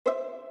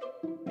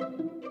You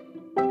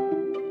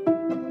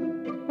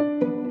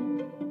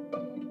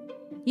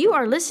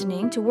are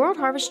listening to World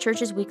Harvest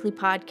Church's weekly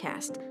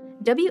podcast.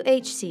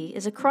 WHC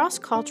is a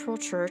cross-cultural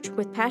church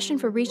with passion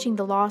for reaching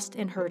the lost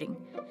and hurting.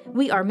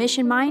 We are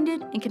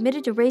mission-minded and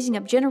committed to raising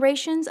up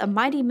generations of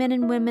mighty men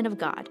and women of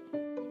God.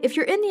 If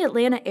you're in the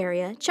Atlanta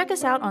area, check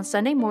us out on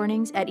Sunday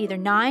mornings at either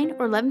 9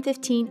 or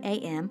 11:15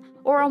 a.m.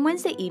 or on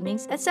Wednesday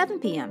evenings at 7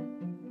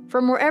 p.m.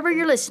 From wherever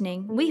you're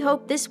listening, we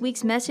hope this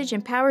week's message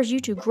empowers you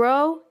to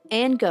grow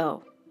and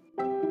go.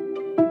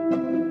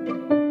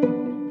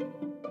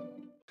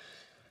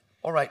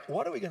 All right,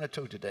 what are we going to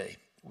do today?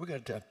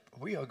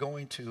 We are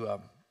going to,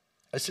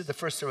 I said the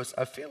first service,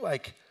 I feel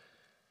like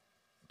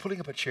putting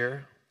up a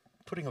chair,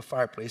 putting a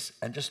fireplace,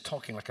 and just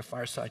talking like a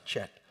fireside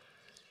chat.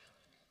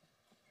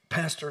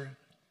 Pastor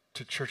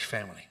to church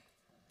family.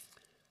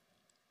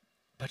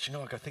 But you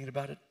know, I got thinking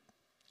about it.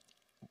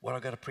 What I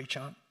got to preach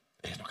on,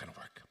 it's not going to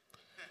work.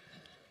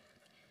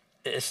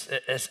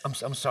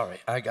 I'm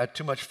sorry, I got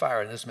too much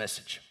fire in this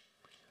message.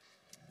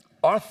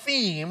 Our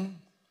theme,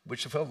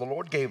 which the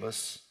Lord gave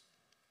us,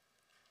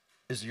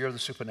 is the year of the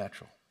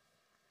supernatural.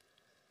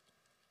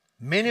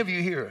 Many of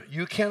you here,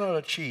 you cannot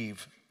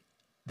achieve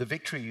the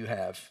victory you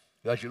have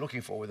that you're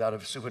looking for without a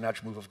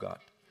supernatural move of God.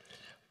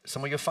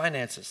 Some of your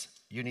finances,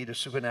 you need a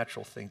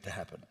supernatural thing to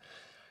happen.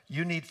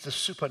 You need the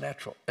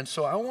supernatural. And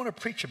so I want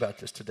to preach about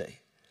this today,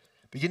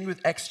 beginning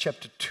with Acts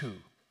chapter 2.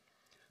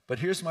 But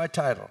here's my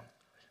title.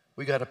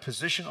 We got to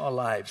position our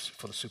lives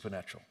for the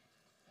supernatural.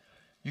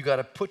 You got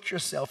to put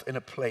yourself in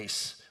a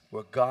place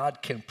where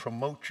God can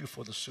promote you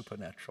for the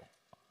supernatural.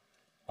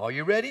 Are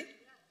you ready?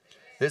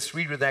 Let's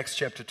read with Acts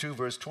chapter 2,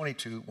 verse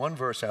 22, one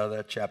verse out of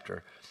that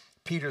chapter.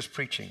 Peter's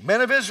preaching.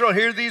 Men of Israel,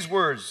 hear these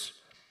words.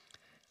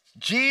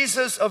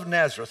 Jesus of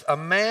Nazareth, a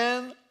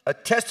man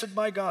attested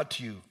by God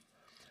to you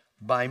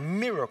by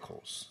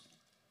miracles,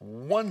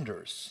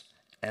 wonders,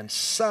 and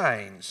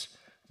signs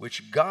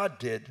which God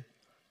did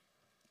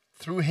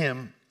through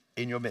him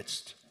in your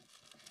midst.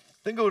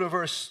 Then go to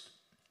verse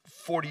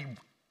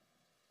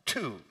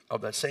 42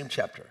 of that same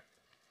chapter.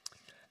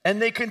 And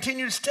they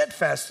continued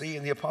steadfastly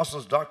in the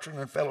apostles' doctrine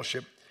and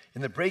fellowship,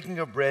 in the breaking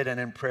of bread and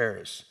in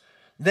prayers.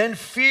 Then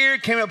fear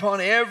came upon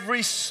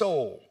every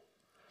soul,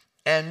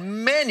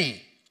 and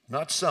many,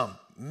 not some,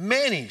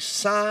 many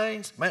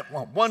signs,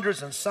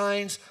 wonders and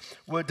signs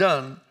were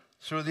done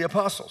through the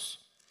apostles.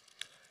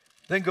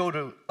 Then go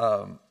to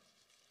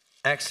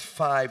Acts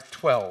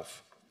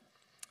 5:12.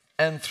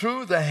 And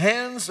through the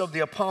hands of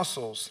the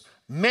apostles,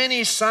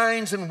 many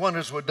signs and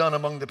wonders were done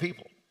among the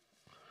people.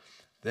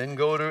 Then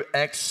go to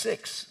Acts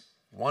 6,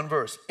 one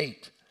verse,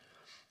 8.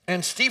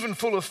 And Stephen,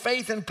 full of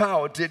faith and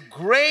power, did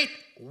great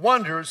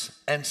wonders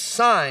and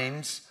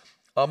signs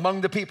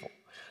among the people.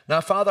 Now,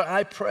 Father,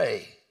 I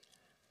pray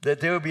that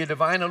there will be a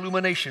divine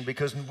illumination,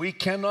 because we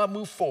cannot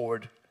move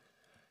forward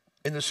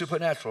in the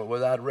supernatural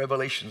without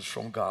revelations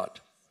from God.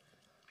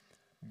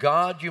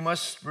 God, you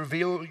must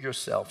reveal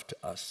yourself to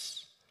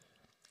us.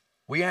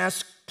 We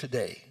ask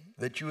today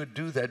that you would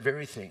do that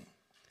very thing.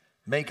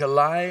 Make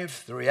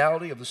alive the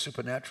reality of the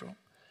supernatural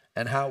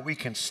and how we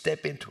can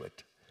step into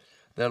it.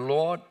 That,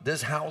 Lord,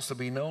 this house will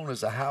be known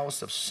as a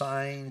house of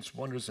signs,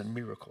 wonders, and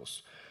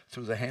miracles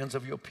through the hands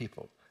of your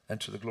people and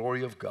to the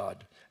glory of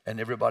God. And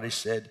everybody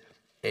said,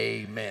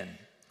 amen.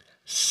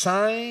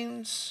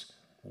 Signs,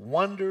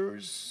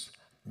 wonders,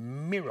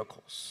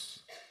 miracles.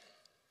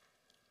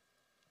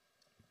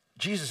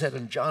 Jesus said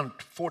in John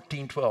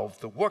 14:12,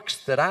 the works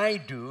that I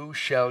do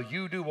shall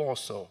you do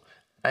also,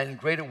 and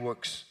greater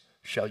works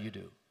shall you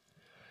do.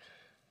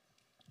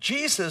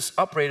 Jesus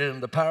operated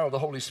in the power of the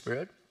Holy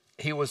Spirit.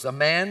 He was a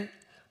man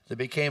that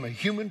became a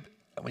human.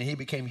 When he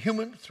became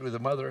human through the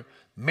mother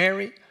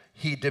Mary,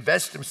 he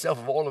divested himself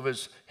of all of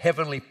his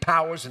heavenly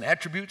powers and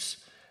attributes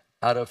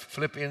out of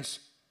Philippians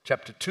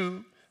chapter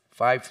 2,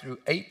 5 through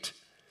 8.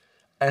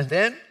 And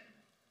then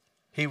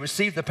he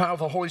received the power of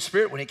the Holy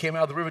Spirit when he came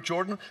out of the River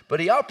Jordan, but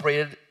he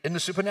operated in the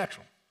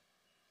supernatural.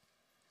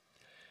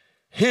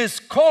 His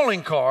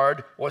calling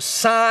card was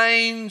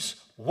signs,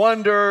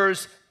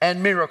 wonders,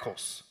 and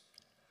miracles.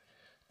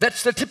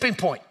 That's the tipping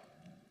point.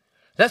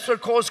 That's what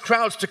caused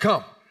crowds to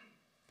come.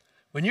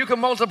 When you can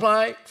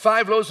multiply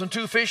 5 loaves and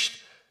 2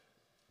 fish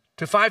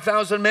to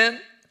 5,000 men,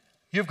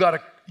 you've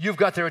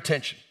got their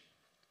attention.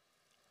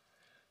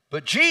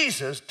 But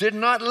Jesus did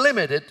not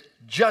limit it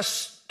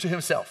just to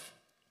himself.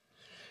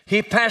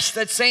 He passed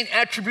that same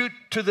attribute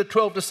to the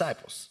 12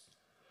 disciples.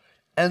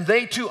 And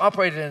they too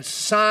operated in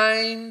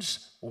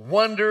signs,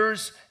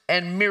 wonders,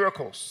 and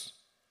miracles.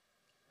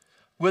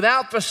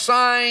 Without the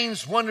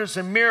signs, wonders,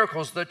 and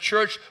miracles, the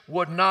church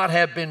would not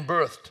have been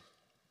birthed.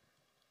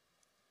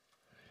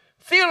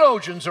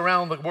 Theologians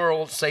around the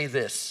world say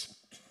this.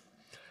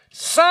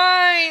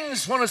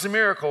 Signs, wonders, and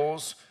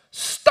miracles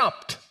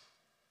stopped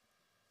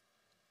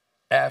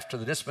after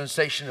the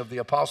dispensation of the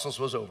apostles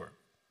was over.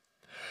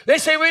 They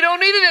say we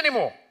don't need it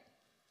anymore.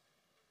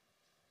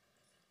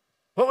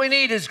 What we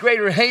need is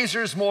greater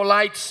hazers, more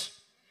lights,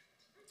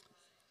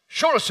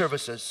 shorter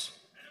services,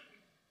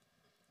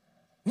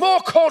 more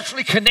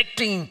culturally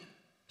connecting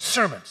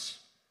sermons.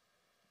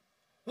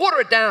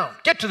 Water it down.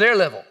 Get to their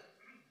level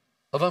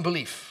of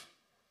unbelief.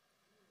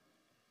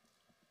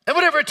 And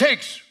whatever it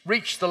takes,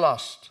 reach the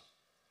lost.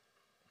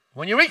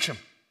 When you reach them,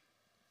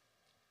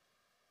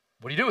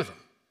 what do you do with them?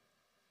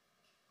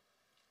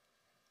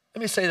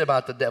 Let me say that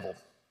about the devil.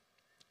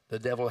 The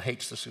devil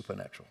hates the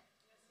supernatural.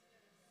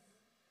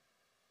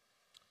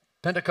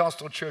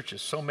 Pentecostal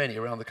churches, so many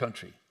around the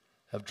country,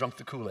 have drunk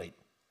the Kool-Aid.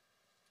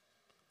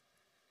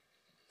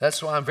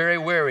 That's why I'm very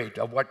wary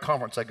of what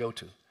conference I go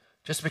to.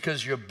 Just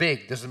because you're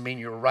big doesn't mean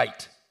you're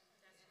right.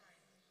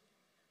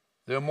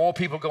 There are more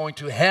people going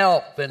to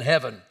hell than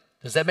heaven.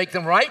 Does that make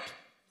them right?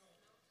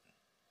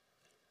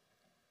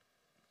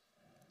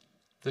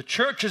 The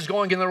church is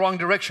going in the wrong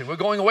direction. We're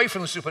going away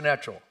from the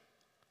supernatural.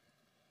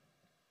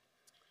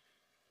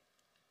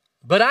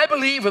 But I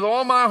believe with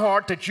all my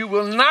heart that you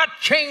will not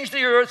change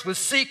the earth with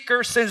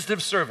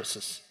seeker-sensitive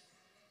services.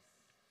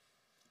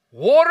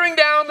 Watering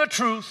down the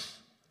truth,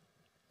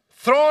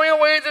 throwing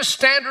away the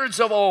standards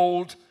of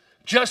old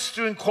just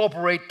to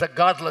incorporate the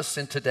godless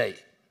in today.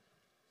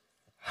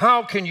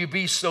 How can you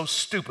be so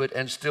stupid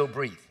and still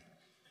breathe?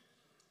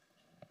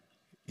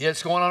 Yeah,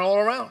 it's going on all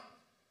around.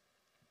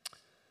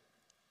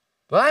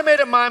 But I made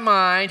up my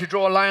mind to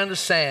draw a line in the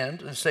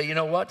sand and say, you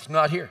know what? It's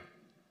not here.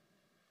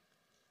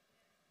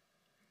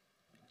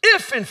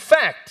 If, in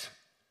fact,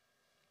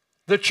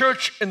 the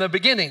church in the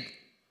beginning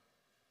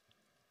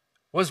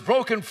was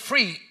broken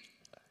free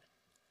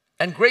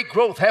and great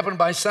growth happened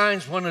by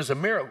signs, wonders,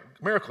 and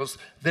miracles,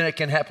 then it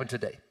can happen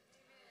today.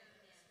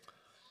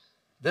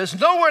 There's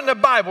nowhere in the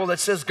Bible that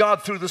says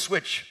God threw the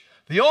switch.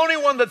 The only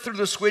one that threw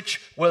the switch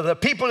were the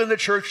people in the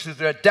church through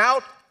their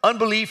doubt,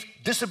 unbelief,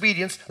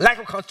 disobedience, lack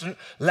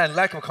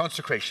of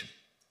consecration.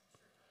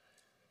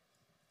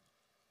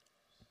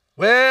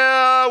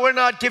 Well, we're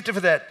not gifted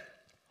for that.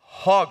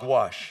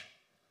 Hogwash.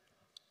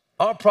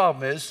 Our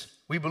problem is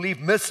we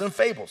believe myths and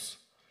fables.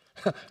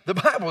 The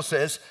Bible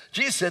says,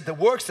 Jesus said, the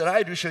works that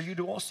I do shall you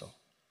do also.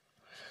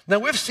 Now,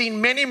 we've seen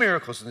many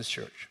miracles in this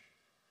church.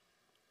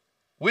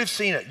 We've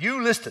seen it.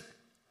 You listed.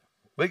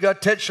 We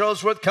got Ted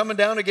Shuttlesworth coming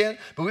down again,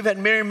 but we've had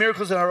many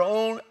miracles in our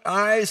own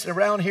eyes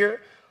around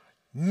here.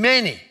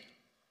 Many.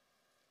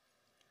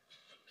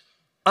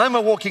 I'm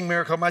a walking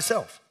miracle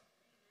myself.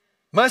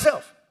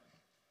 Myself.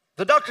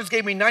 The doctors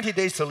gave me 90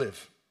 days to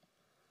live.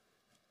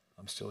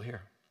 I'm still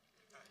here.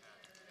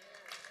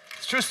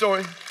 It's a true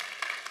story.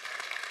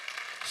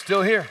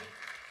 Still here.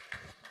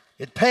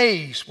 It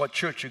pays what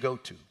church you go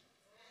to.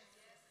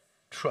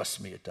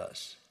 Trust me, it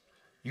does.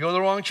 You go to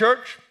the wrong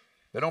church,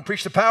 they don't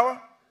preach the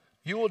power,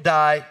 you will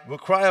die, will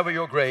cry over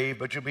your grave,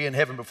 but you'll be in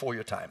heaven before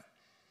your time.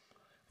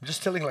 I'm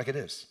just telling you like it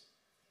is.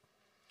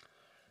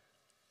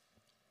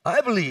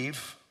 I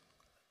believe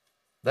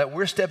that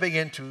we're stepping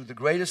into the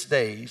greatest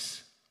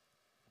days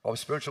of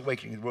spiritual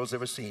awakening the world's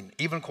ever seen.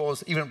 Even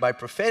by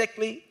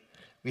prophetically,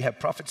 we have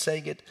prophets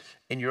saying it.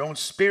 In your own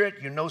spirit,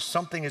 you know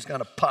something is going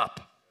to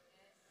pop.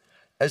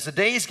 As the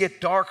days get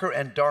darker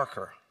and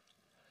darker,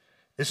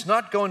 it's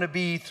not going to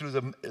be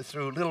through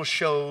little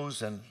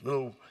shows and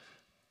little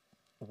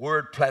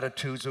word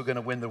platitudes who are going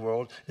to win the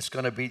world. It's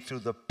going to be through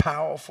the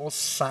powerful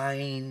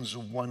signs,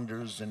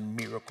 wonders, and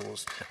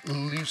miracles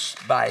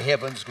loosed by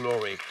heaven's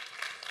glory.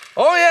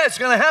 Oh yeah, it's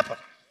going to happen.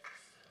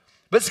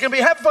 But it's going to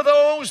be happen for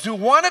those who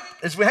want it.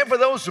 It's going to happen for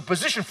those who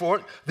position for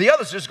it. The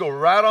others just go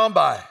right on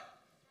by.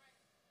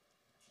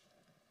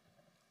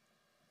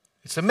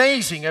 It's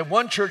amazing at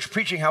one church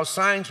preaching how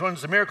signs,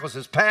 wonders, and miracles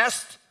is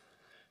past.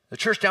 The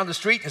church down the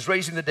street is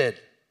raising the dead.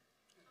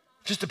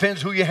 Just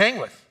depends who you hang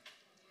with.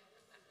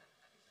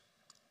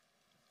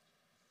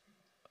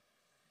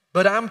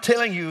 But I'm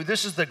telling you,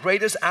 this is the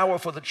greatest hour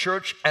for the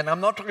church, and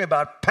I'm not talking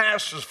about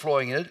pastors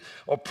flowing in it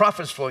or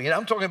prophets flowing in it.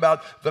 I'm talking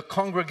about the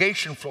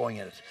congregation flowing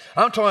in it.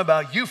 I'm talking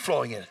about you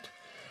flowing in it.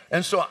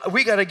 And so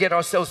we got to get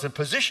ourselves in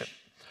position.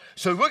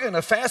 So we're going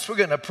to fast, we're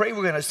going to pray,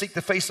 we're going to seek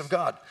the face of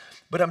God.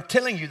 But I'm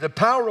telling you, the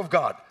power of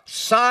God,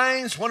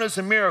 signs, wonders,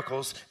 and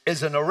miracles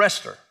is an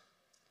arrestor.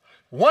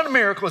 One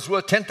miracle is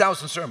worth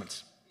 10,000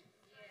 sermons.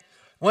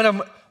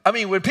 When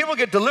people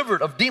get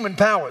delivered of demon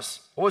powers,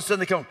 all of a sudden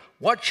they come,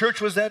 what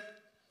church was that?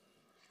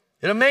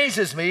 It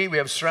amazes me. We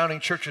have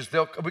surrounding churches.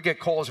 We get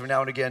calls every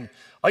now and again.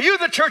 Are you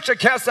the church that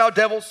casts out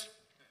devils?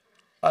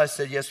 I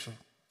said, yes,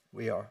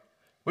 we are.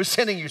 We're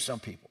sending you some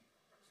people.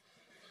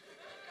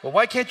 Well,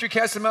 why can't you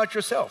cast them out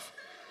yourself?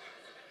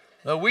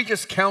 No, we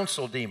just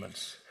counsel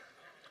demons.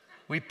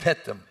 We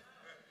pet them.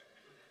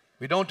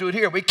 We don't do it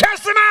here. We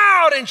cast them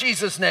out in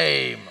Jesus'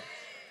 name.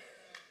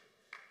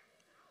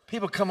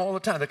 People come all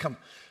the time. They come.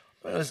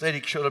 Well, this lady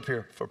showed up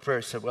here for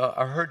prayer. Said, well,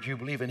 I heard you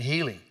believe in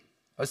healing.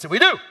 I said, we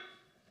do.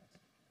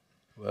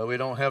 Well, we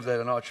don't have that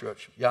in our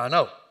church. Yeah, I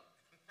know.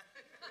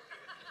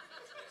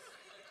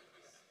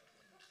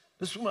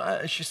 This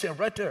woman, she said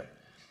right there.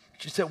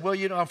 She said, well,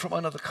 I'm from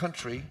another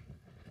country,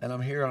 and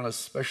I'm here on a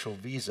special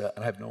visa,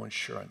 and I have no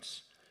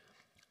insurance.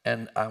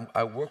 And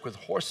I work with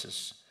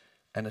horses,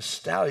 and a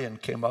stallion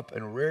came up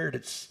and reared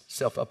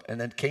itself up, and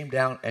then came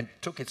down and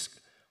took its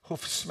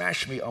hoof,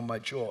 smashed me on my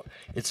jaw.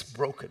 It's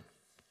broken.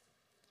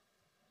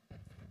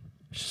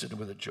 She's sitting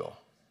with a jaw.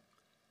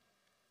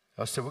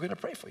 I said, we're going to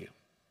pray for you.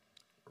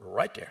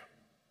 Right there.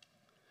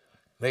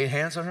 Laid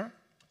hands on her,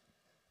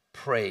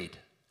 prayed.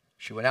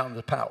 She went out into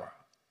the power.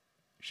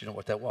 She didn't know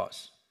what that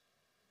was.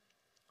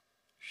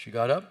 She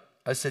got up.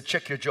 I said,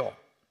 check your jaw.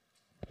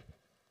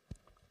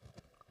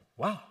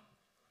 Wow.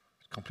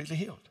 Completely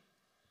healed.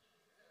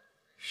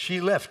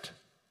 She left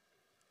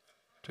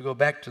to go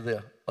back to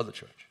the other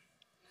church.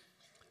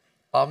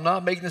 I'm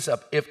not making this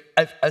up. If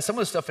some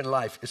of the stuff in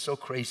life is so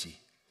crazy.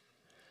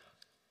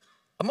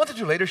 A month or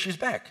two later, she's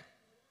back.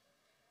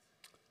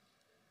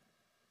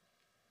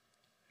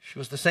 She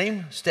was the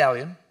same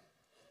stallion.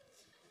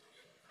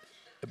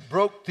 It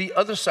broke the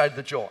other side of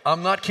the jaw.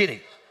 I'm not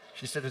kidding.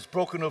 She said, it's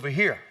broken over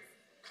here.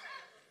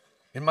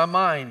 In my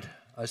mind,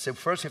 I said,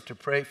 first you have to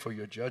pray for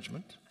your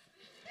judgment.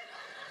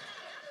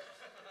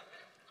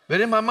 But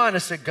in my mind, I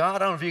said,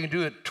 God, I don't know if you can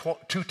do it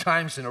 2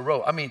 times in a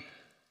row. I mean,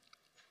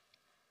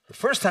 the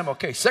first time,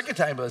 okay. Second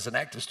time was an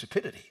act of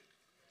stupidity.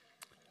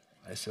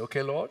 I said,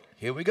 okay, Lord,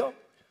 here we go.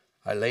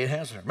 I laid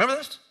hands on her. Remember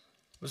this?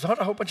 It was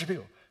a whole bunch of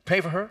people.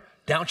 Pray for her.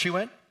 Down she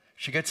went.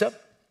 She gets up.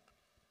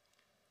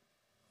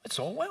 It's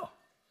all well.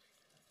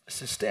 I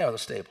said, stay out of the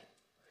stable.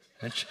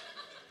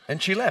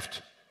 And she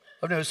left.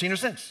 I've never seen her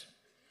since.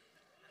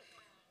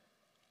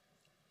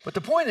 But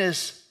the point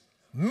is,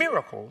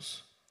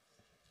 miracles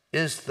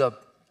is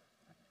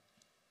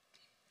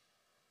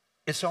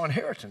it's our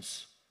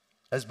inheritance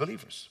as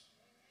believers.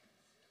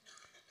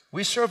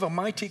 We serve a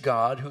mighty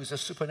God who's a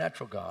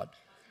supernatural God.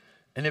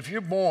 And if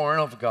you're born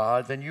of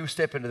God, then you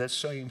step into that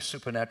same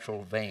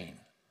supernatural vein.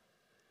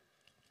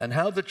 And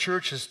how the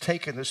church has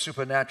taken the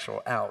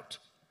supernatural out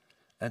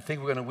and think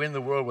we're going to win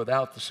the world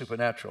without the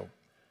supernatural,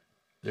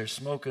 they're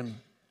smoking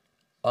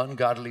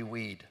ungodly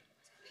weed.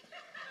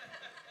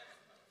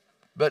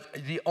 But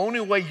the only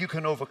way you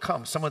can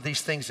overcome some of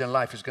these things in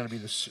life is going to be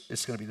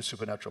the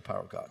supernatural power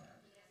of God.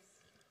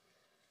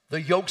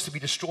 The yokes to be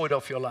destroyed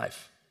off your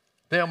life.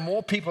 There are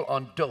more people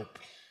on dope.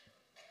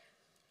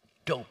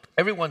 Dope.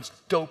 Everyone's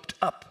doped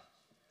up.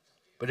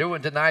 But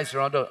everyone denies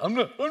they're on dope. I'm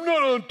not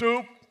on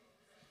dope.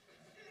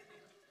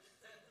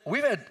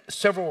 We've had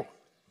several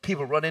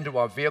people run into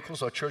our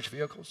vehicles, our church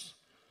vehicles.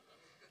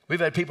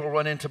 We've had people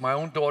run into my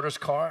own daughter's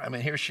car. I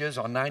mean, here she is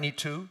on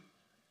 92.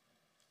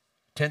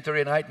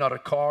 10:30 at night, not a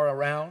car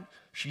around.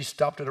 She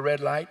stopped at a red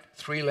light,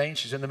 3 lanes,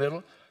 she's in the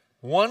middle.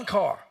 One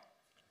car.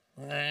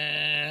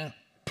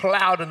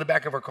 Plowed in the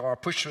back of her car,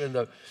 pushed her in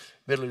the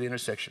middle of the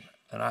intersection.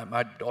 And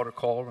my daughter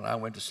called, and I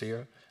went to see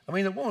her. I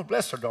mean, the woman,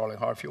 bless her darling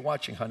heart. If you're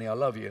watching, honey, I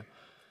love you.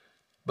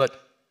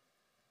 But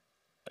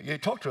you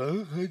talk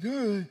to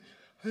her.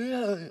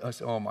 I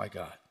said, oh, my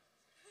God.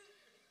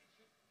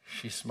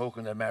 She's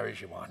smoking that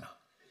marijuana.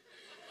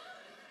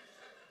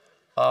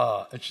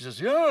 And she says,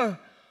 yeah,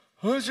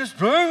 I was just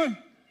driving.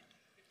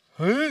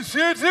 I didn't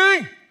see a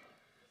thing.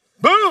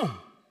 Boom.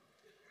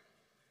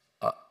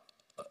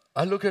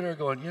 I look at her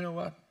going, you know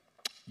what?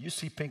 You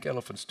see pink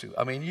elephants too.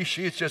 I mean,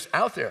 she's just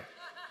out there.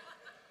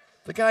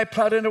 The guy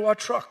plowed into our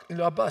truck,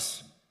 into our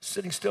bus,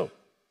 sitting still.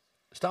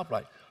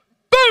 Stoplight.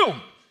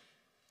 Boom!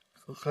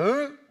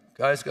 Okay.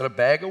 Guy's got a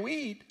bag of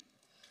weed.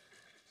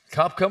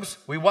 Cop comes,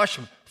 we watch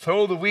him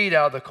throw the weed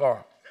out of the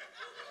car.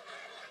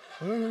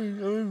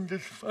 I'm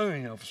just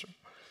fine, officer.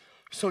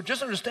 So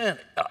just understand,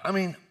 I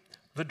mean,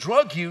 the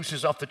drug use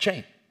is off the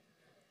chain.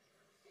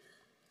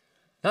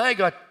 Now I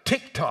got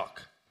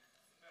TikTok.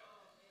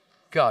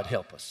 God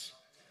help us.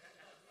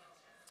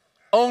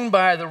 Owned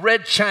by the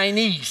Red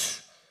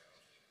Chinese.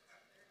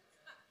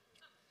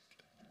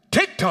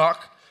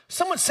 TikTok.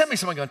 Someone sent me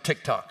something on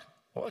TikTok.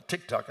 Oh,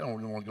 TikTok. I don't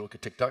really want to look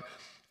at TikTok.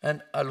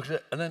 And I looked at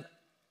it, and then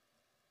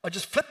I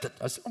just flipped it.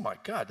 I said, oh my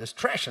God, there's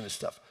trash in this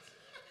stuff.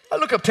 I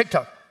look up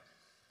TikTok.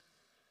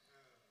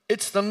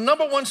 It's the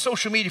 #1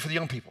 social media for the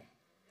young people.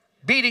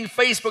 Beating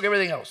Facebook,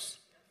 everything else.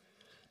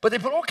 But they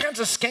put all kinds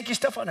of skanky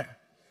stuff on there.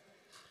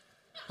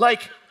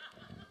 Like,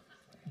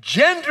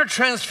 gender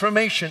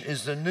transformation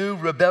is the new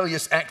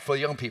rebellious act for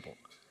young people.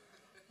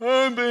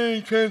 I'm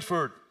being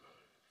transferred.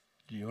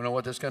 Do you know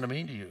what that's going to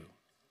mean to you?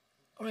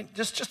 I mean,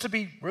 just to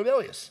be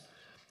rebellious.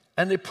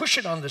 And they push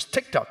it on this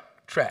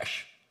TikTok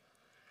trash.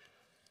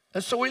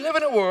 And so we live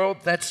in a world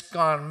that's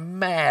gone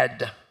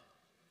mad.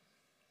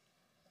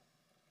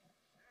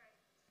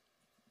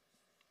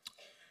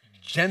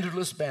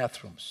 Genderless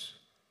bathrooms.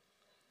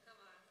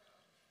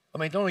 I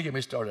mean, don't get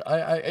me started.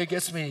 It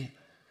gets me,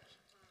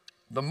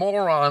 the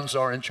morons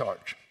are in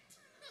charge.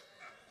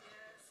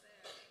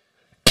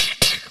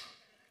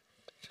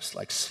 Just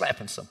like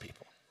slapping some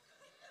people.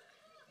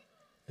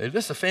 If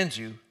this offends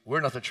you, we're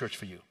not the church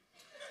for you.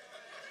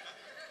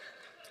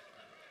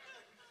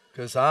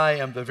 Because I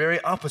am the very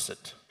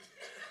opposite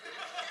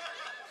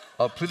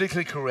of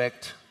politically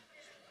correct,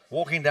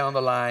 walking down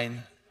the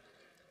line.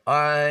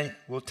 I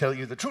will tell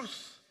you the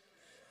truth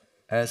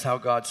as how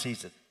God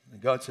sees it.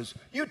 And God says,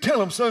 you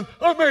tell him, son,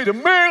 I made a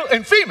male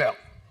and female.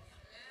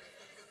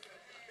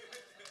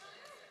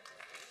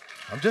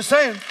 I'm just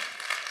saying.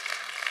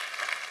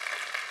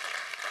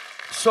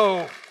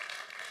 So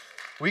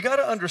we got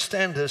to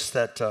understand this,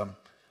 that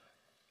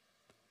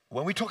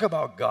when we talk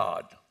about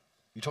God,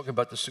 you're talking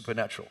about the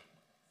supernatural.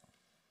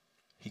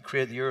 He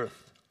created the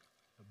earth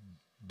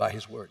by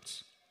his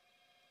words.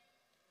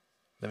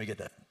 Let me get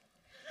that.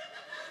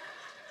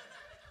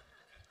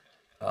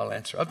 I'll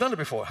answer. I've done it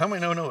before. How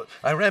many know it?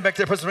 I ran back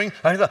there, pressed the ring.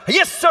 I thought,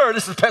 yes, sir,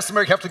 this is Pastor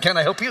Mary Captain. Can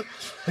I help you?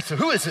 I said,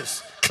 who is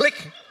this?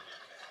 Click.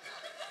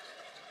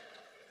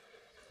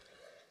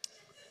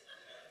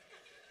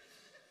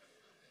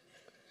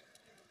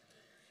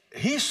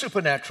 He's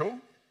supernatural.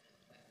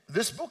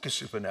 This book is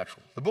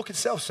supernatural. The book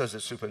itself says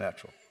it's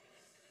supernatural.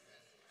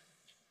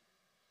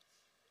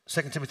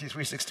 2 Timothy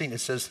 3:16, it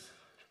says,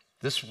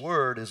 this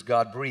word is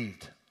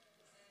God-breathed.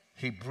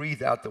 He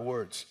breathed out the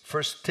words.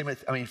 2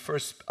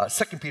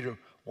 Peter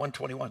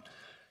 1:21,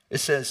 it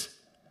says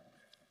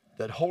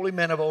that holy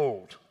men of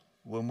old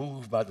were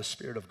moved by the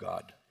Spirit of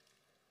God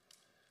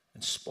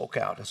and spoke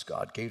out as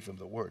God gave them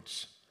the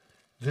words.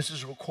 This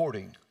is a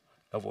recording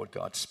of what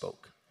God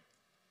spoke.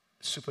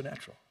 It's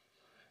supernatural.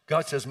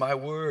 God says, my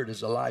word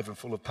is alive and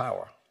full of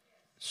power.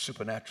 It's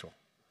supernatural.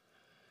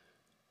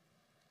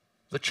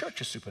 The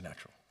church is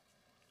supernatural.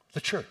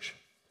 The church.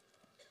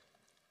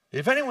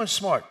 If anyone's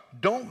smart,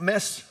 don't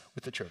mess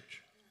with the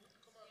church.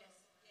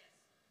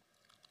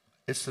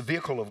 It's the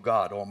vehicle of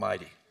God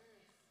Almighty.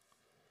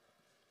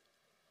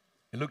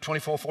 In Luke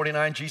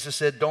 24:49, Jesus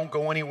said, don't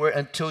go anywhere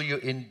until you're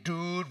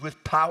endued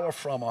with power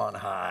from on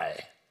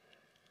high.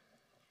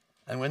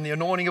 And when the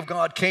anointing of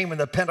God came in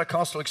the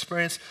Pentecostal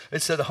experience,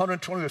 it said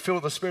 120 were filled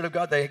with the Spirit of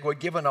God. They were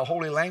given a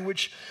holy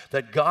language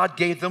that God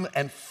gave them,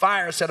 and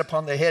fire set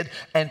upon their head.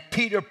 And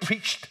Peter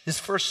preached his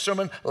first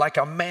sermon like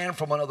a man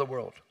from another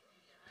world.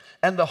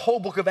 And the whole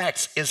book of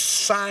Acts is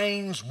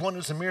signs,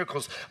 wonders, and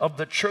miracles of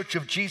the church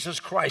of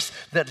Jesus Christ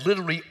that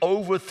literally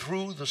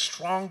overthrew the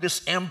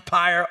strongest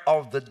empire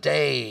of the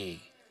day.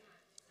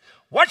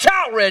 Watch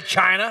out, Red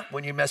China,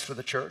 when you mess with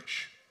the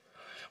church.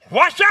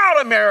 Watch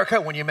out,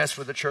 America, when you mess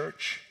with the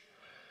church.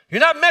 You're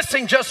not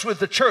messing just with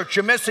the church.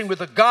 You're messing with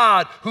the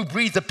God who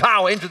breathed the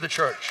power into the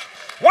church.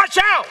 Watch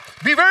out.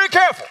 Be very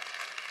careful.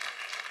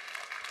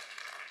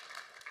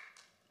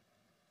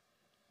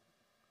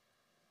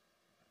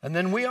 And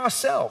then we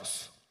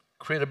ourselves,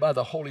 created by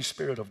the Holy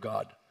Spirit of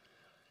God,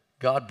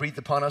 God breathed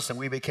upon us and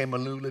we became a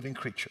new living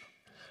creature.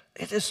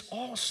 It is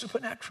all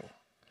supernatural.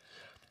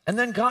 And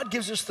then God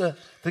gives us the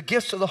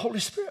gifts of the Holy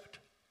Spirit.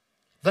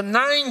 The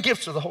 9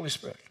 gifts of the Holy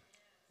Spirit.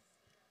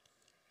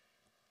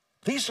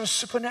 These are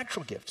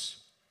supernatural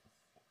gifts.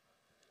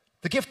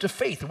 The gift of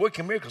faith, the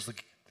working miracles, the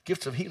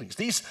gifts of healings.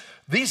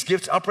 These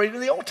gifts operated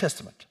in the Old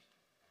Testament.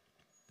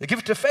 The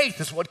gift of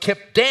faith is what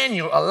kept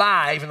Daniel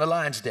alive in the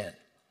lion's den.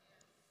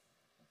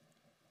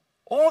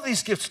 All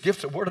these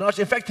gifts of word and knowledge.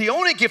 In fact, the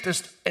only gift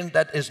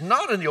that is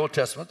not in the Old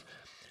Testament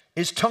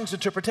is tongues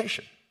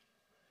interpretation.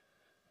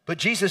 But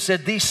Jesus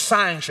said, these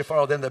signs shall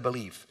follow them that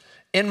believe.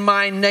 In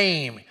my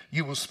name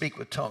you will speak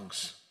with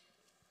tongues.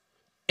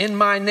 In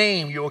my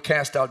name you will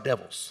cast out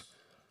devils.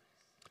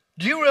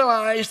 Do you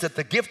realize that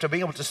the gift of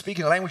being able to speak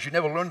in a language you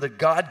never learned that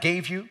God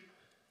gave you?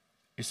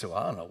 You say, well,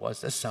 I don't know,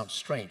 that sounds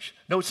strange.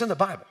 No, it's in the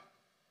Bible.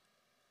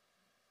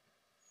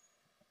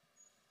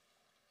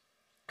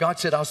 God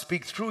said, I'll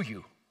speak through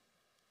you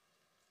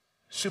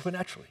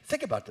supernaturally.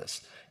 Think about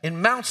this.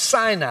 In Mount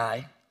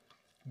Sinai,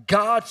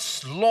 God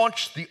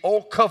launched the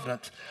Old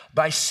Covenant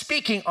by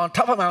speaking on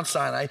top of Mount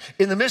Sinai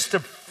in the midst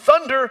of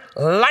thunder,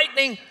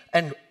 lightning,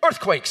 and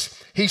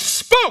earthquakes. He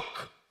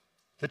spoke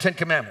the 10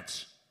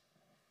 Commandments.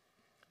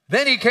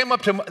 Then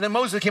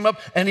Moses came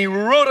up and he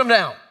wrote them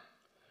down.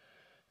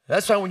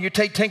 That's why when you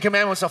take 10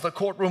 Commandments off the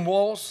courtroom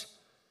walls,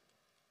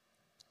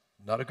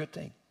 not a good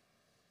thing.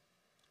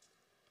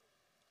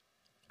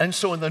 And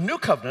so in the New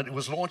Covenant, it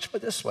was launched by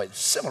this way,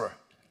 similar.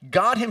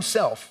 God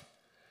himself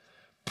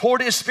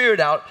poured his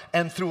Spirit out,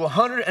 and through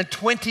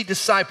 120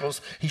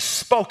 disciples, he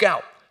spoke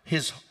out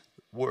his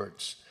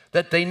words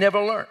that they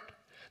never learned.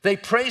 They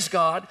praised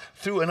God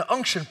through an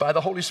unction by the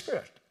Holy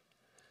Spirit.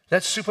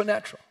 That's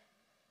supernatural.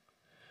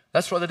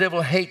 That's why the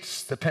devil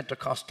hates the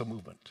Pentecostal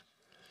movement.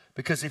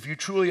 Because if you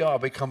truly are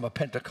become a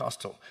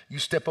Pentecostal, you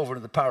step over to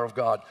the power of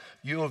God,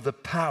 you have the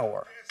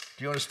power,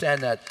 do you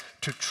understand that,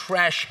 to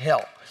trash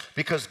hell.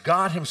 Because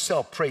God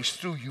himself prays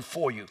through you,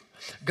 for you.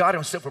 God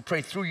himself will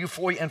pray through you,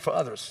 for you, and for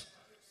others.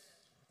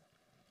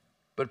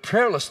 But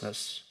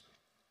prayerlessness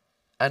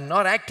and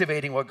not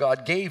activating what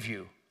God gave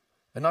you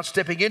and not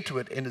stepping into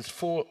it in its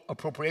full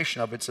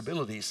appropriation of its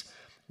abilities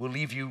will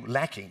leave you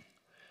lacking.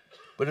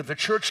 But if the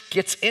church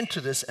gets into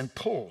this and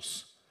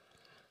pulls,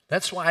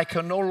 that's why I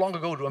can no longer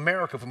go to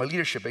America for my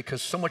leadership,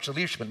 because so much of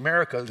leadership in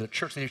America, the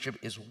church leadership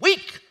is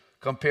weak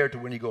compared to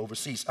when you go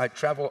overseas. I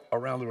travel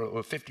around the world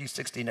over 50,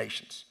 60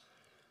 nations.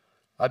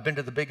 I've been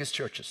to the biggest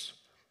churches.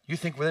 You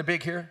think they're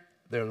big here?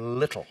 They're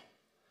little.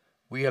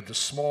 We have the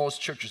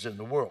smallest churches in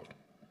the world.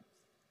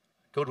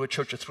 Go to a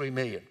church of 3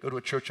 million. Go to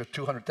a church of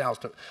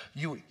 200,000.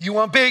 You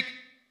want big?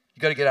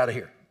 You got to get out of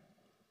here.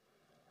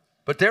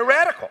 But they're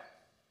radical.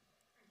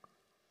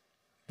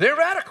 They're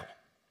radical.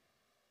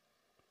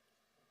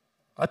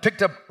 I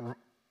picked up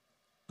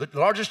the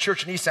largest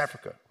church in East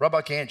Africa,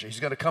 Rabakanja.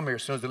 He's going to come here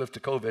as soon as they lift the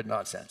COVID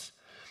nonsense.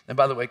 And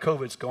by the way,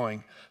 COVID's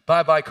going.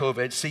 Bye-bye,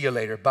 COVID. See you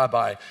later.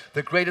 Bye-bye.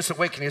 The greatest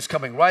awakening is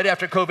coming. Right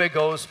after COVID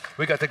goes,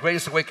 we got the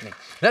greatest awakening.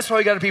 That's why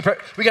we got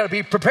to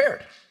be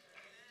prepared.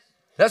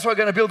 That's why we're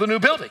going to build a new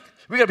building.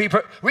 We got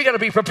to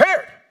be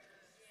prepared.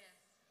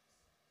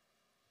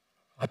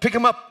 I pick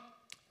him up.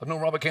 I've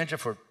known Robert Kanja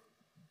for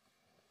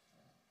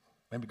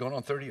maybe going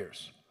on 30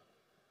 years.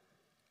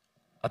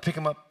 I pick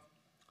him up.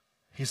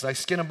 He's like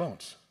skin and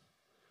bones.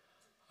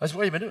 I said,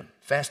 what have you been doing?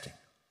 Fasting.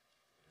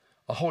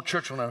 A whole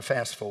church went on a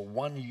fast for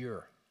 1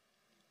 year.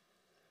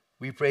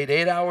 We prayed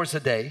 8 hours a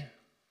day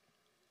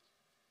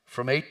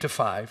from 8 to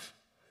 5.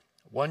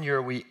 1 year,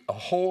 a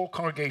whole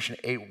congregation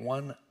ate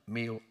 1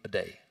 meal a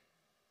day.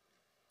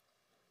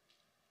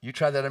 You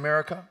try that in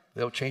America,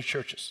 they'll change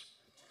churches.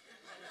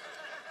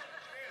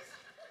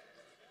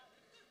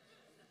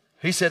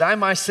 He said, I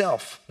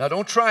myself, now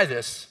don't try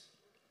this.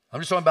 I'm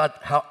just talking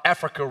about how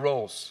Africa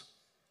rolls.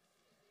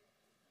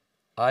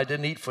 I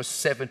didn't eat for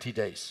 70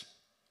 days.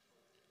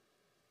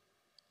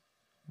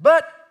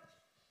 But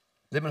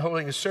they've been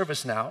holding a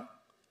service now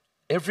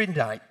every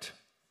night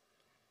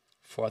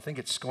for, I think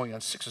it's going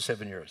on 6 or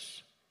 7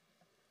 years.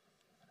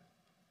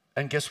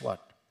 And guess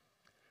what?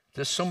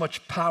 There's so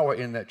much power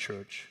in that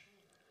church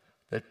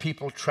that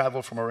people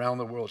travel from around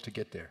the world to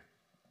get there.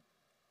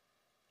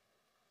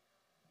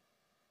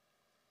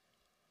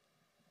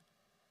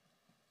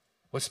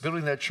 What's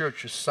building that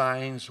church is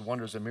signs,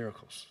 wonders, and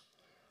miracles.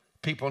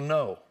 People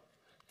know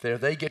that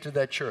if they get to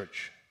that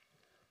church,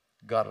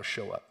 God will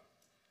show up.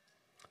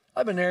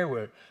 I've been there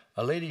where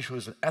a lady who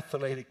was an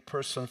athletic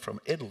person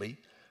from Italy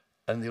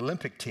and the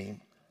Olympic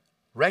team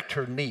wrecked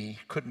her knee,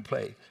 couldn't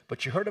play.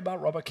 But you heard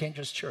about Robert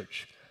Kanja's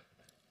church.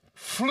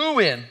 Flew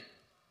in,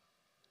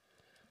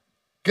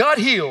 got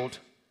healed,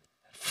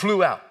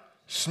 flew out.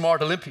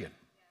 Smart Olympian.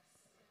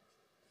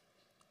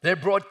 They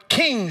brought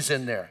kings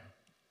in there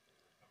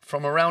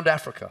from around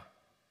Africa.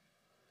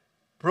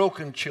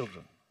 Broken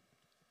children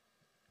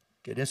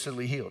get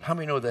instantly healed. How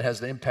many know that has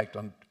an impact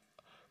on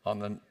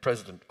the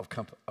president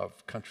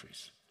of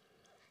countries?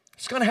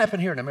 It's going to happen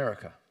here in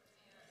America.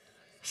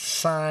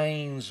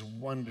 Signs,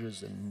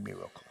 wonders, and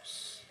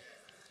miracles.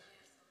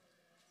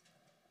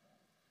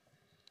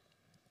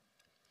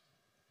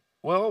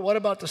 Well, what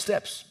about the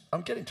steps?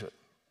 I'm getting to it.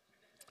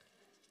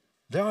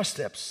 There are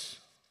steps.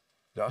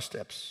 There are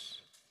steps.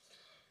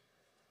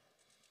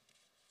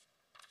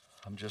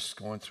 I'm just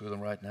going through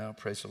them right now.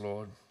 Praise the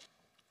Lord.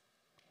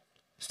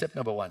 Step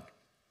number 1.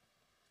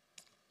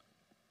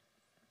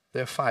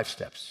 There are 5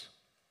 steps.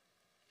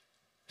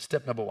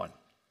 Step number 1.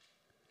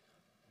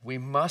 We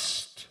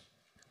must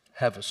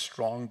have a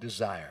strong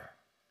desire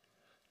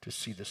to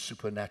see the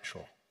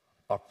supernatural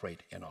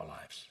operate in our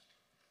lives.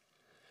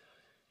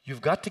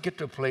 You've got to get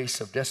to a place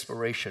of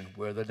desperation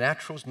where the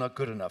natural is not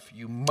good enough.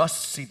 You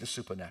must see the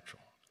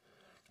supernatural.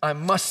 I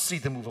must see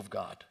the move of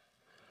God.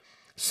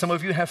 Some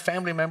of you have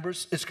family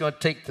members. It's going to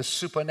take the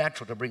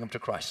supernatural to bring them to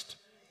Christ.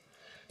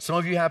 Some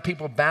of you have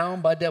people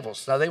bound by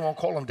devils. Now, they won't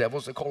call them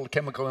devils. They call it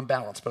chemical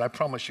imbalance. But I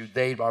promise you,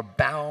 they are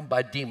bound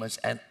by demons,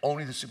 and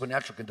only the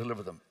supernatural can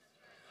deliver them.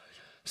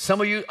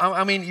 Some of you,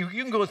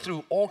 you can go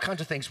through all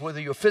kinds of things,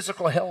 whether your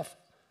physical health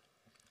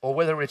or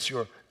whether it's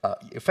your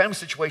family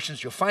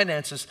situations, your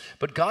finances.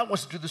 But God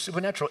wants to do the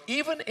supernatural,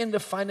 even in the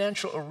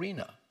financial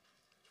arena.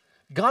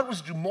 God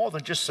wants to do more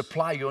than just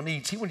supply your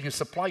needs. He wants to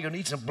supply your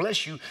needs and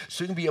bless you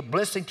so you can be a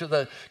blessing to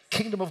the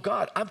kingdom of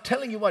God. I'm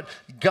telling you what,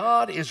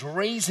 God is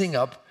raising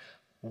up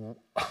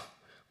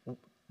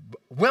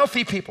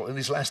wealthy people in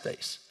these last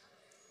days.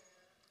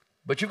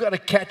 But you've got to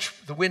catch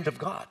the wind of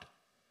God.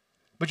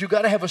 But you've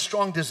got to have a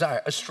strong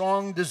desire, a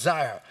strong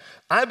desire.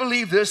 I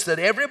believe this, that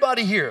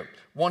everybody here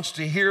wants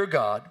to hear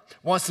God,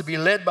 wants to be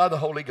led by the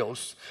Holy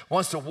Ghost,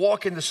 wants to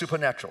walk in the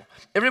supernatural.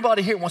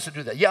 Everybody here wants to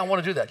do that. Yeah, I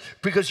want to do that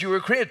because you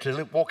were created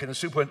to walk in the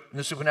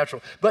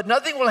supernatural. But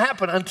nothing will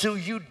happen until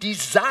you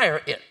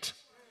desire it.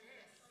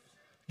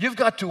 You've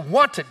got to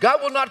want it.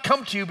 God will not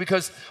come to you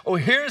because, oh,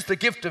 here's the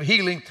gift of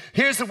healing.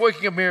 Here's the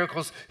working of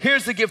miracles.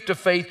 Here's the gift of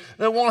faith.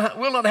 That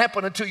will not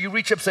happen until you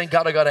reach up saying,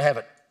 God, I got to have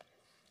it.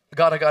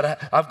 God,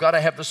 I've got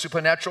to have the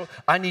supernatural.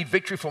 I need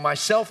victory for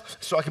myself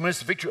so I can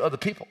minister victory to other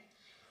people.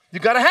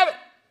 You've got to have it.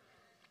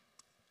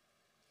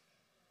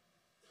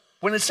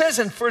 When it says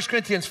in 1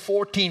 Corinthians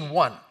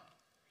 14:1,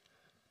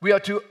 we are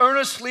to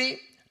earnestly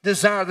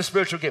desire the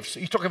spiritual gifts.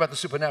 He's talking about the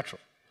supernatural.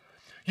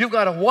 You've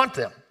got to want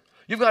them.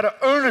 You've got to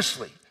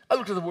earnestly. I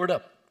looked the word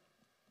up.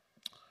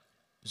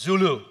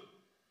 Zulu.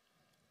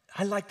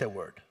 I like that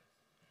word.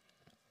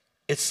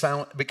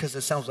 Because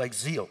it sounds like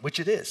zeal, which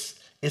it is.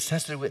 It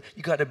has to do with,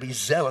 you got to be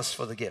zealous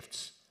for the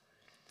gifts.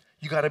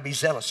 You got to be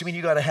zealous. You mean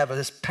you got to have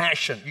this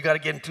passion. You got to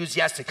get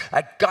enthusiastic.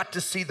 I got to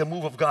see the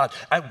move of God.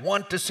 I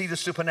want to see the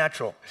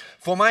supernatural.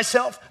 For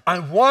myself, I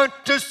want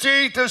to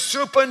see the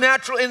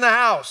supernatural in the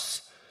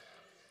house.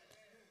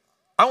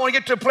 I want to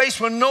get to a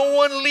place where no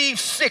one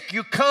leaves sick.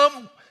 You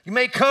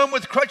may come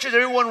with crutches.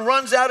 Everyone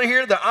runs out of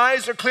here. Their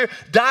eyes are clear.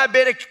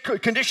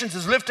 Diabetic conditions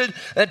is lifted.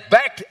 And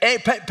back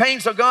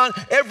pains are gone.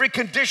 Every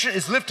condition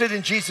is lifted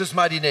in Jesus'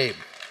 mighty name.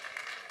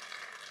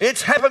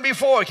 It's happened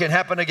before. It can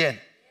happen again.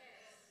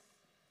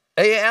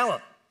 A.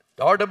 Allen,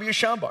 R.W.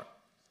 Schambach,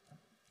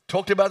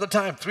 talked about the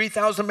time,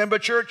 3,000 member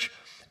church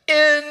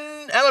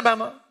in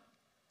Alabama,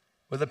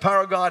 where the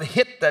power of God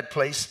hit that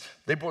place.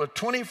 They brought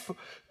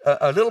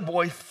a little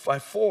boy,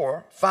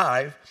 4,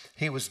 5.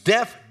 He was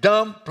deaf,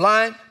 dumb,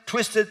 blind,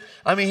 twisted.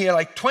 I mean, he had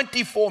like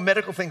 24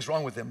 medical things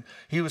wrong with him.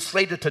 He was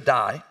slated to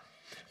die.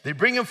 They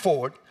bring him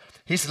forward.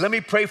 He said, let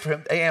me pray for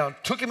him. Aaron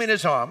took him in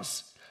his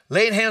arms,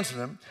 laid hands on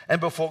him,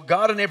 and before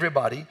God and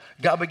everybody,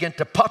 God began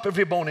to pop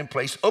every bone in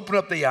place, open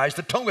up the eyes,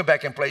 the tongue went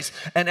back in place,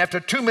 and after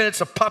 2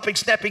 minutes of popping,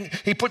 snapping,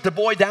 he put the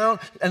boy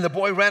down, and the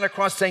boy ran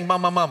across saying,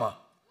 Mama, Mama.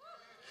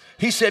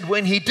 He said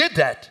when he did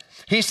that,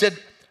 he said,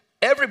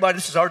 everybody,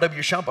 this is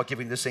R.W. Schambach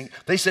giving this thing,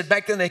 they said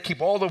back then they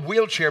keep all the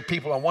wheelchair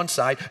people on one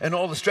side and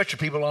all the stretcher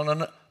people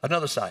on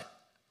another side.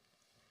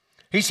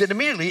 He said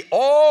immediately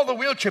all the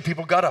wheelchair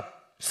people got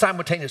up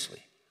simultaneously.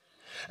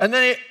 And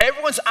then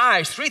everyone's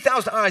eyes,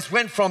 3,000 eyes,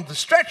 went from the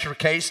stretcher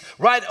case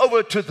right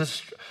over to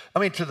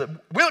the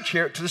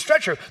wheelchair, to the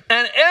stretcher.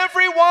 And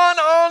everyone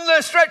on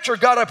the stretcher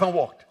got up and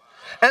walked.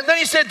 And then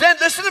he said, then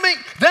listen to me,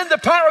 then the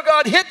power of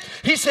God hit.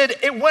 He said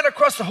it went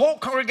across the whole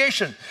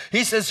congregation.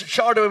 He says,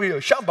 R.W.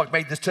 Schambach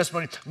made this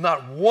testimony.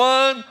 Not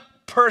one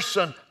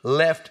person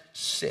left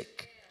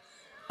sick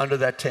under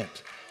that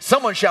tent.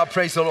 Someone shout,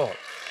 praise the Lord.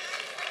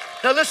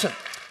 Now listen,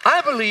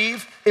 I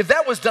believe if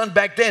that was done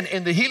back then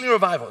in the healing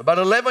revival, about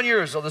 11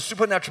 years of the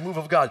supernatural move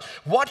of God,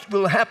 what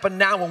will happen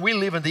now when we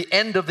live in the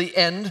end of the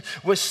end,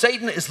 where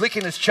Satan is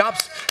licking his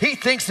chops? He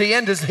thinks the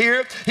end is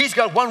here. He's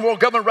got one world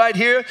government right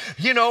here.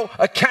 You know,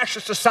 a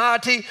cashless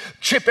society,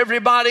 chip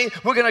everybody.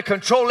 We're going to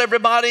control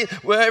everybody.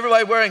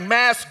 Everybody wearing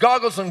masks,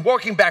 goggles, and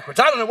walking backwards.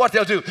 I don't know what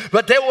they'll do,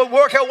 but they will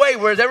work a way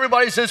where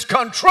everybody says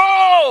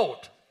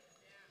controlled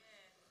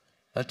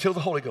until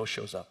the Holy Ghost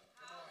shows up.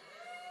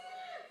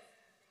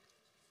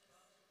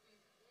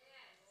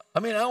 I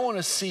mean, I want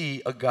to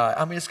see a guy.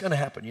 I mean, it's going to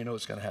happen. You know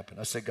it's going to happen.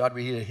 I said, God,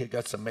 we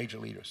got some major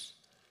leaders.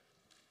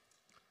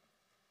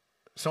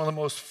 Some of the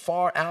most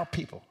far out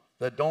people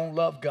that don't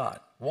love God,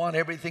 want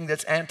everything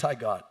that's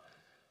anti-God.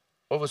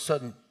 All of a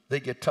sudden, they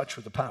get touched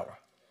with the power.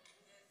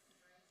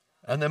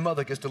 And their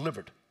mother gets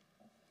delivered.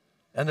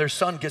 And their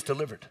son gets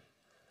delivered.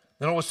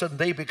 Then all of a sudden,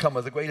 they become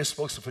the greatest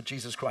spokesman for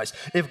Jesus Christ.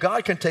 If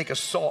God can take a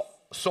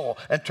Saul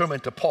and turn him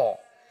into Paul,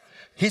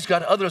 He's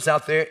got others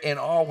out there in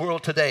our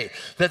world today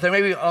that they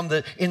may be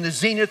in the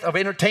zenith of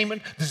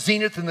entertainment, the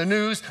zenith in the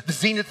news, the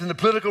zenith in the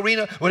political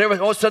arena, whatever.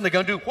 All of a sudden they're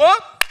going to do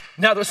what?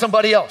 Now there's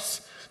somebody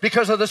else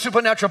because of the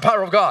supernatural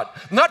power of God.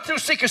 Not through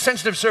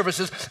seeker-sensitive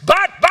services,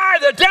 but by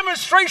the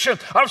demonstration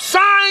of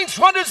signs,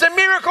 wonders, and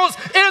miracles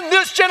in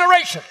this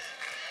generation.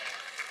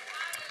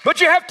 But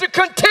you have to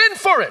contend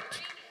for it.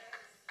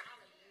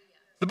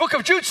 The book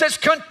of Jude says,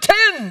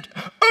 contend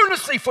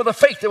earnestly for the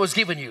faith that was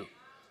given you.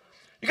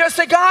 You got to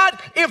say, God,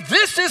 if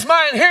this is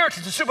my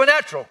inheritance, the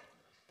supernatural,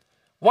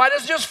 why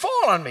does it just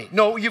fall on me?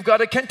 No, you've got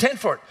to contend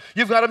for it.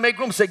 You've got to make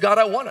room. Say, God,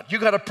 I want it.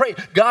 You've got to pray.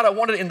 God, I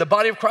want it in the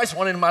body of Christ. I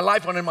want it in my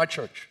life. I want it in my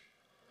church.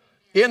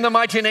 In the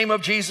mighty name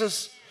of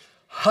Jesus,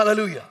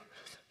 hallelujah.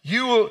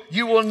 You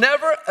will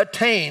never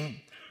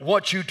attain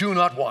what you do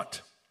not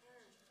want.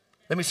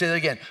 Let me say that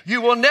again. You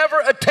will never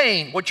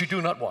attain what you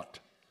do not want.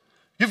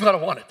 You've got to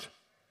want it.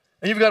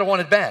 And you've got to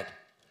want it bad.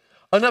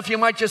 Enough you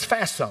might just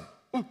fast some.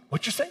 Ooh,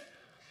 what'd you say?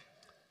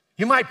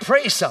 You might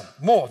pray some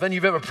more than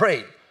you've ever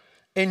prayed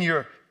in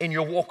your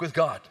walk with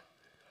God.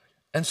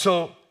 And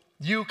so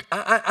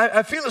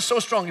I feel it so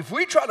strong. If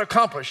we try to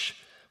accomplish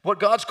what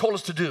God's called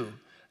us to do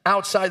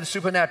outside the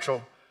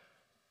supernatural,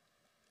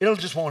 it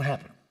just won't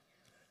happen.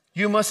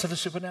 You must have the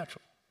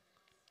supernatural.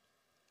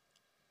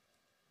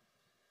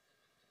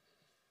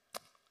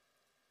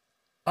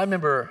 I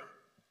remember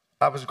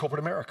I was in corporate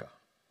America.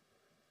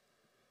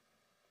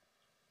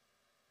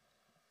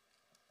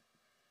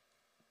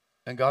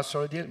 And God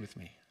started dealing with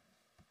me.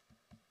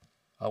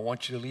 I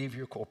want you to leave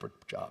your corporate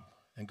job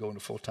and go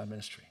into full-time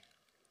ministry.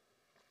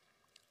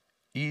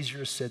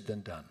 Easier said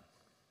than done.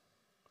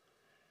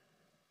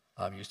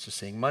 I'm used to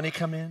seeing money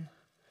come in.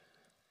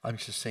 I'm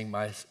used to seeing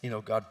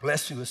God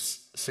bless you with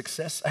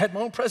success. I had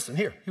my own president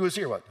here. He was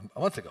here, a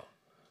month ago.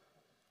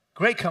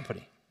 Great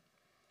company.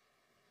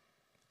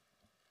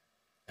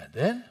 And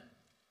then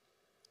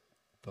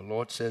the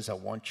Lord says, I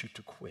want you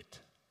to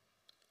quit.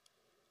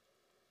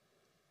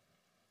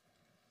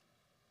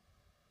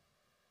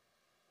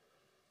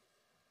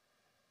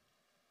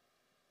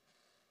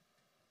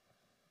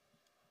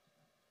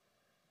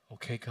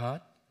 Okay,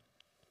 God,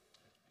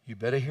 you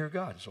better hear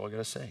God. That's all I got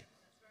to say.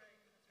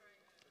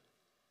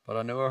 But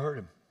I know I heard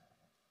him.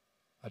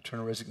 I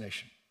turned to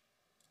resignation.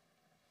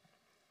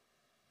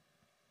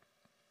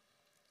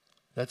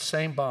 That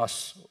same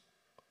boss,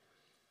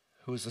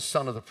 who is the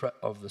son of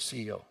the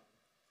CEO,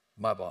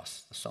 my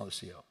boss, the son of the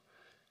CEO,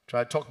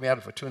 tried to talk me out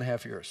of it for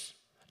 2.5 years.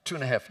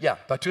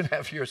 About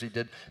 2.5 years he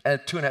did, and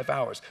 2.5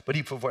 hours. But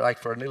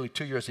for nearly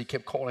 2 years, he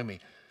kept calling me.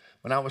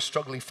 When I was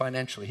struggling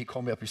financially, he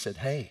called me up. He said,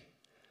 hey,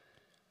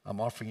 I'm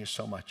offering you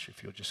so much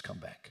if you'll just come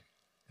back.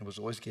 It was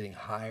always getting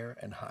higher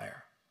and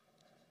higher.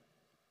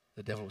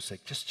 The devil would say,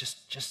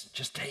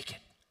 just take it.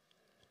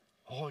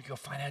 All your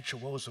financial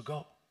woes will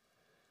go.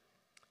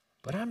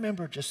 But I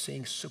remember just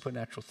seeing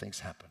supernatural things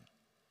happen.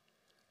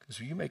 Because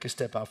when you make a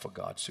step out for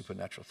God,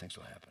 supernatural things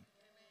will happen.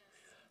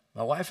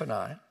 My wife and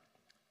I,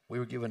 we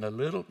were given a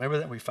little, remember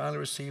that we finally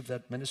received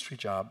that ministry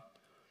job,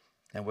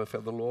 and we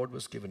felt the Lord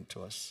was given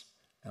to us,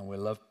 and we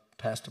loved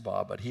Pastor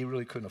Bob, but he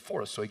really couldn't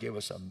afford us, so he gave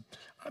us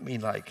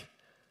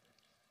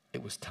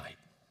it was tight.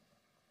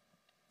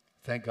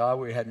 Thank God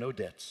we had no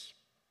debts.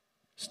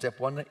 Step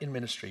one in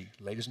ministry,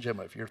 ladies and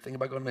gentlemen, if you're thinking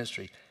about going to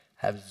ministry,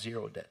 have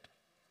zero debt.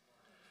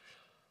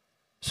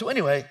 So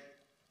anyway,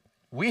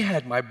 we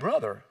had my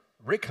brother,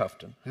 Rick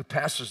Houghton, who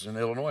pastors in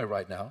Illinois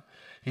right now.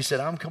 He said,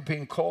 I'm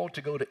being called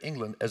to go to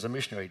England as a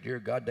missionary. Dear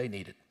God, they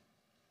need it.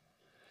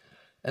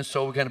 And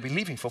so we're going to be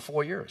leaving for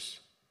 4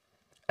 years.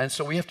 And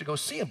so we have to go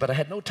see him. But I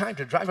had no time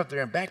to drive up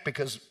there and back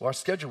because our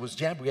schedule was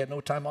jammed. We had no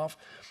time off.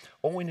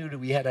 All we knew that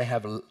we had to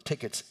have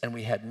tickets, and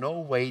we had no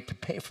way to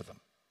pay for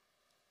them.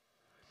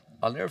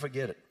 I'll never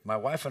forget it. My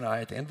wife and I,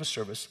 at the end of the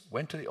service,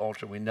 went to the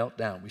altar. We knelt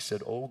down. We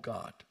said, oh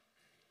God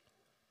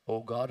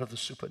of the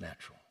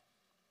supernatural,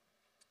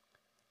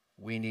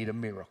 we need a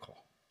miracle.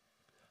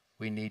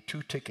 We need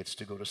 2 tickets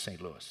to go to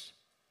St. Louis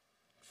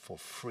for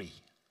free.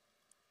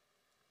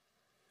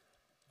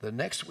 The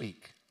next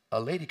week, a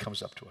lady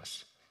comes up to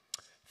us.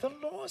 The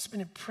Lord's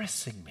been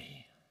impressing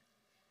me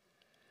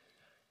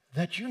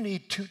that you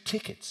need 2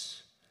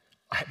 tickets.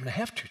 I happen to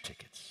have 2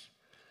 tickets,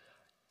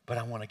 but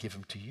I want to give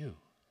them to you.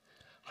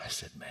 I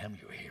said, ma'am,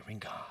 you're hearing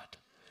God.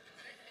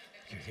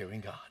 You're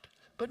hearing God.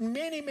 But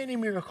many, many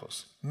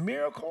miracles,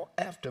 miracle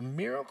after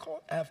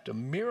miracle after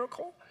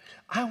miracle.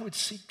 I would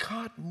see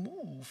God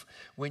move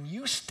when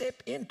you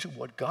step into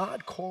what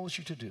God calls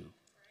you to do.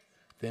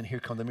 Then here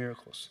come the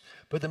miracles.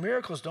 But the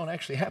miracles don't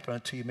actually happen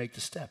until you make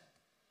the step.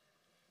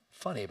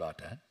 Funny about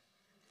that.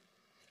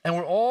 And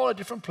we're all at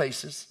different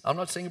places. I'm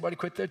not saying anybody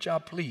quit their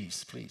job.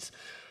 Please, please.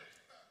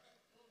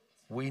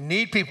 We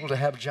need people to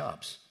have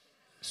jobs.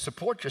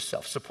 Support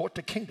yourself. Support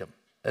the kingdom.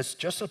 That's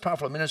just a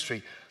powerful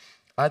ministry.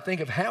 I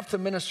think if half the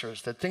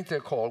ministers that think they're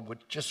called would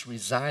just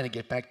resign and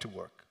get back to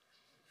work.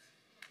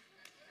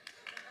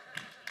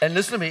 And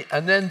listen to me.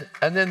 And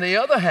then the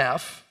other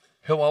half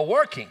who are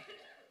working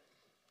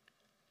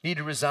need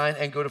to resign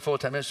and go to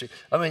full-time ministry.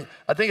 I mean,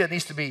 I think it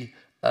needs to be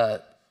a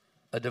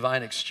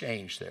divine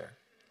exchange there.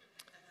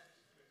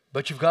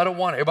 But you've got to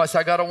want it. Everybody say,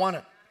 I got to want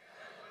it.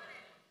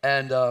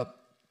 And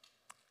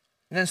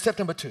then step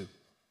number 2.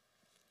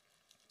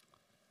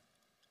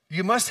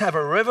 You must have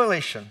a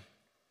revelation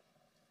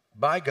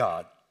by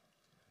God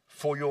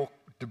for your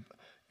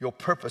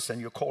purpose and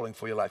your calling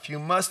for your life. You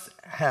must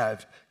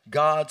have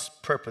God's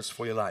purpose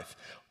for your life.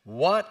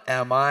 What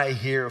am I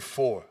here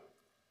for?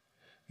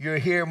 You're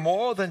here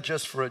more than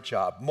just for a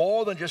job,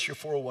 more than just your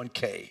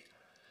 401k.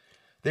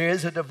 There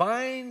is a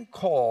divine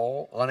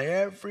call on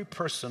every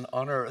person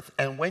on earth,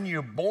 and when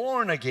you're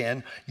born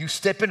again, you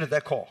step into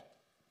that call.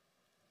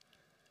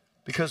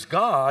 Because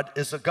God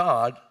is a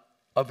God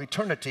of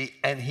eternity,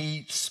 and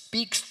He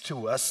speaks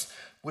to us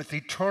with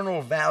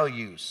eternal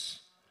values.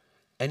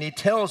 And He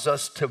tells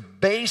us to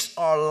base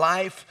our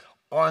life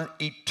on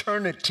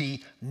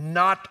eternity,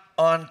 not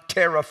on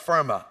terra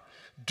firma.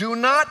 Do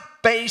not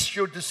base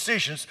your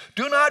decisions,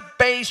 do not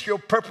base your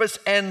purpose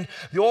and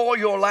all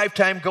your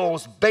lifetime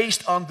goals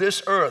based on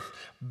this earth.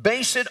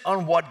 Base it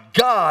on what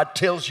God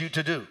tells you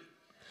to do.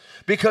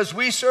 Because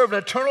we serve an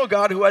eternal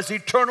God who has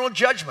eternal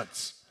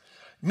judgments.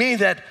 Meaning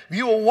that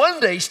you will one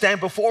day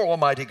stand before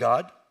Almighty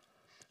God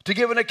to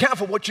give an account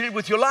for what you did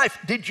with your life.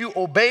 Did you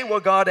obey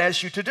what God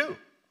asked you to do?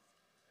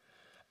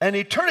 And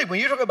eternity, when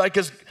you talk about it,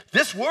 because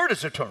this word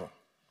is eternal.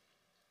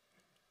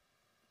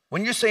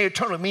 When you say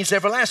eternal, it means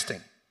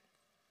everlasting.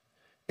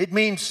 It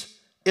means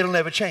it'll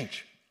never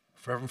change,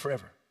 forever and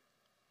forever.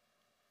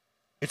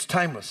 It's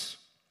timeless.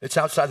 It's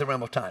outside the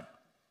realm of time.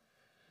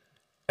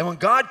 And when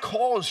God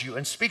calls you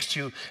and speaks to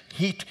you,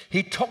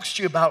 He talks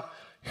to you about,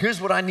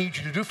 here's what I need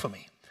you to do for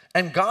me.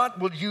 And God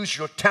will use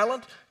your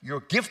talent, your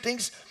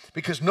giftings,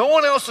 because no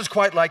one else is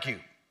quite like you.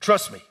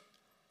 Trust me.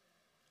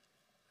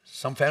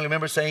 Some family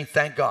members saying,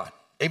 thank God.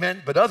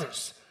 Amen. But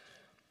others.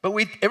 But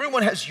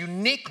everyone has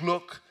unique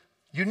look,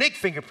 unique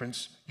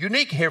fingerprints,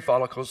 unique hair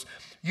follicles,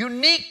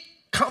 unique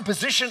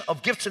composition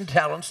of gifts and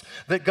talents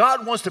that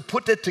God wants to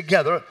put that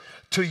together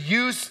to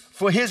use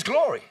for His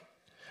glory.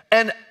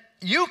 And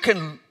you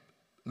can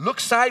look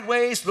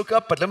sideways, look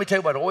up, but let me tell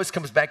you what, it always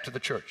comes back to the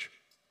church.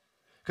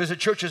 Because the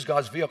church is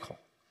God's vehicle.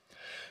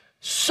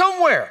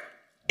 Somewhere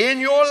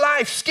in your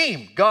life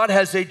scheme, God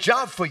has a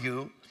job for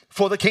you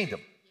for the kingdom.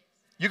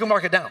 You can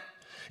mark it down.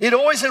 It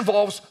always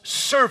involves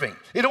serving.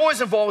 It always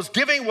involves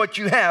giving what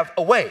you have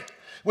away,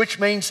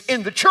 which means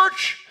in the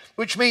church,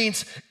 which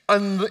means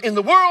in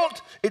the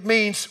world. It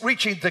means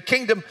reaching the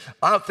kingdom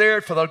out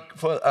there through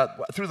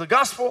the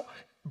gospel,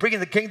 bringing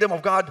the kingdom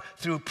of God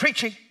through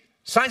preaching,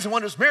 signs and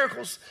wonders,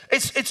 miracles.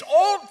 It's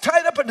all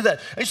tied up into that.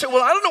 And you say,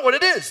 well, I don't know what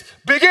it is.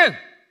 Begin.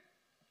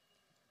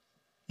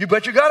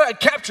 But you got to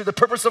capture the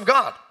purpose of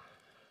God.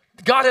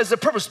 God has a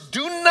purpose.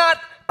 Do not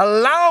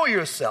allow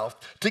yourself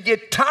to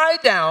get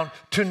tied down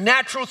to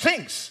natural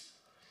things.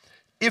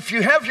 if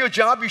you have your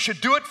job, you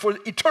should do it for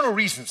eternal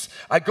reasons.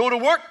 I go to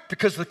work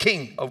because of the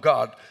King of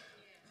God,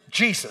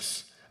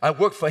 Jesus. I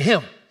work for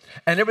him.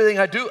 And everything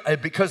I do,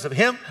 because of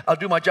him. I'll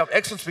do my job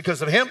excellence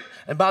because of him.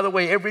 And by the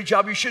way, every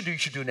job you should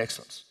do in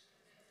excellence.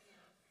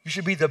 You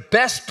should be the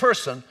best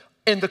person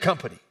in the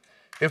company.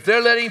 If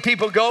they're letting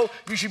people go,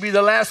 you should be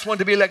the last one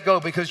to be let go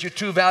because you're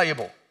too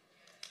valuable.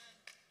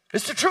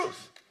 It's the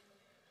truth.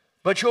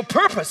 But your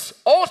purpose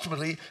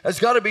ultimately has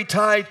got to be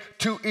tied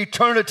to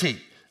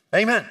eternity.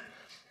 Amen.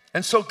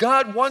 And so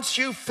God wants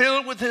you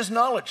filled with his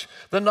knowledge,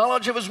 the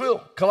knowledge of his will.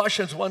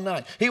 Colossians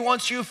 1:9. He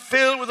wants you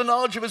filled with the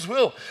knowledge of his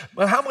will.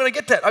 Well, how am I going to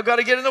get that? I've got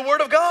to get in the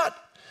Word of God.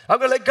 I've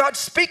got to let God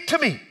speak to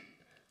me.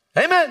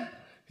 Amen.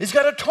 He's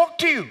got to talk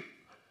to you.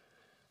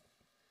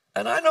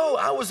 And I know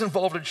I was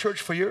involved in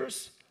church for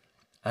years,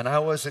 and I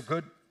was a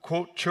good,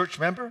 quote, church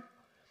member,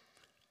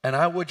 and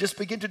I would just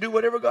begin to do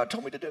whatever God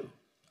told me to do.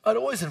 I'd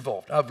always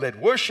involved. I've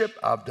led worship.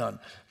 I've done,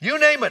 you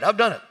name it, I've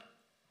done it.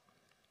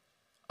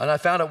 And I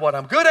found out what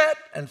I'm good at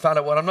and found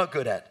out what I'm not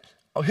good at.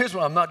 Oh, here's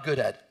what I'm not good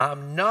at.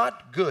 I'm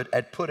not good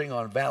at putting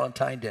on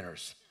Valentine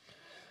dinners.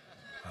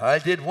 I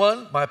did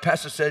one. My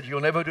pastor said, you'll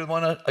never do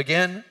one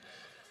again.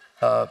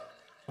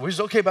 Which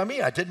is okay by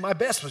me. I did my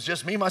best. It was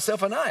just me,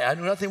 myself, and I. I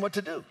knew nothing what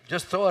to do.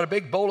 Just throw out a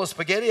big bowl of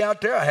spaghetti out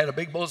there. I had a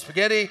big bowl of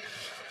spaghetti.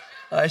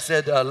 I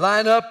said,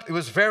 line up. It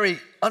was very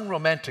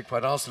unromantic,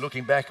 quite honestly.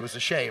 Looking back, it was a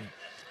shame.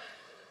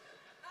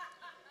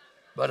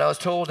 But I was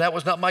told that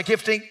was not my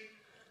gifting.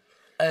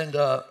 And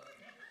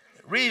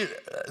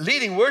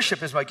leading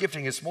worship is my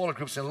gifting in smaller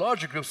groups. In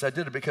larger groups, I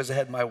did it because I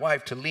had my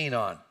wife to lean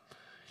on.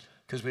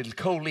 Because we'd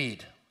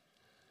co-lead.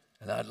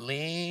 And I'd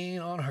lean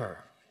on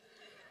her.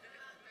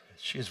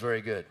 She's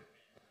very good.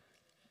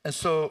 And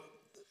so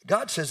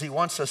God says he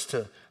wants us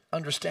to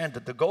understand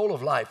that the goal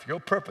of life, your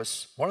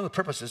purpose, one of the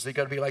purposes, you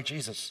got to be like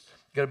Jesus.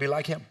 You got to be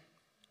like him.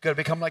 You got to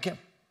become like him.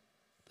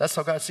 That's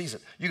how God sees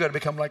it. You got to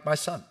become like my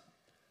son.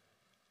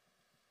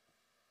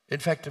 In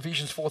fact,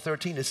 Ephesians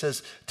 4:13, it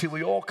says, till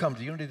we all come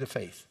to unity of the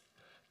faith,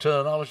 to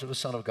the knowledge of the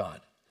Son of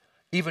God,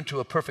 even to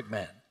a perfect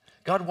man.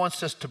 God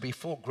wants us to be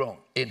full grown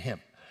in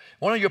him.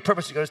 One of your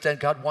purposes, you got to understand,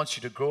 God wants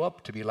you to grow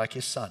up to be like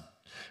his son.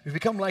 If you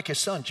become like his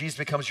son, Jesus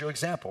becomes your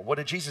example. What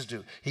did Jesus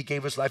do? He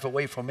gave his life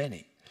away for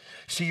many.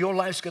 See, your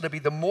life's going to be,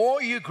 the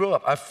more you grow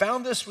up, I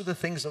found this with the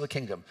things of the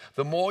kingdom.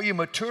 The more you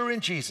mature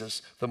in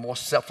Jesus, the more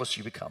selfless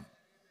you become.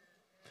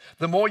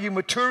 The more you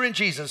mature in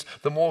Jesus,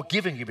 the more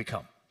giving you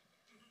become.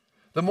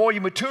 The more you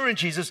mature in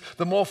Jesus,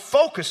 the more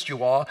focused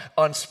you are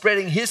on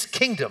spreading his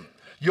kingdom.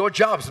 Your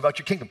job is about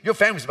your kingdom. Your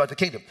family's about the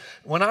kingdom.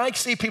 When I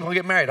see people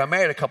get married, I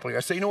married a couple of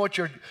years. I say,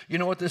 you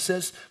know what this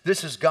is?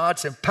 This is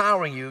God's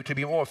empowering you to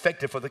be more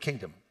effective for the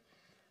kingdom.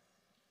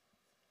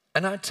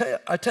 And I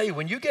tell you,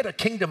 when you get a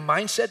kingdom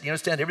mindset, you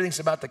understand everything's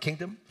about the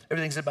kingdom.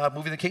 Everything's about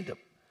moving the kingdom.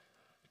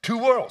 Two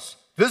worlds,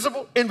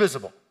 visible,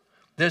 invisible.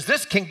 There's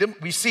this kingdom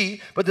we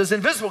see, but there's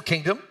invisible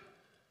kingdom,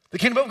 the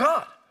kingdom of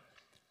God.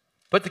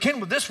 But the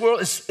kingdom of this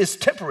world is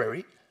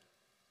temporary.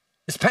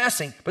 It's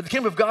passing. But the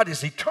kingdom of God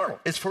is eternal.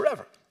 It's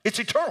forever. It's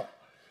eternal.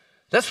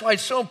 That's why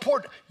it's so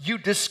important. You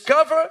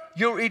discover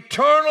your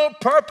eternal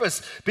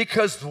purpose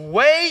because the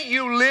way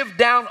you live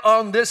down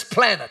on this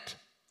planet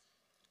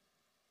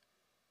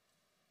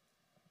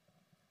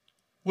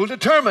will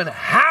determine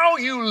how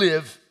you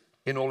live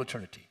in all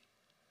eternity.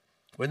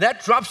 When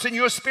that drops in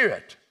your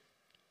spirit,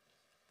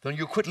 then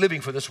you quit living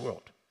for this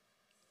world.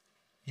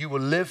 You will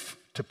live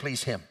to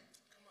please him.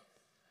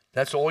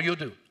 That's all you'll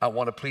do. I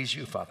want to please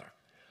you, Father.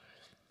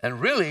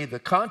 And really, the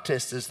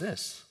contest is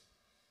this.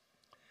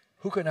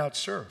 Who can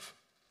outserve?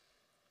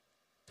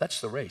 That's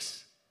the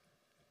race.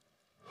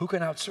 Who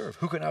can outserve?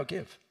 Who can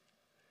outgive?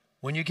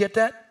 When you get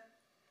that,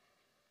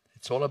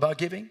 it's all about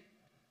giving.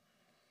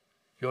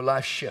 Your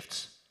life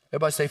shifts.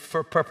 Everybody say,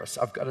 for purpose.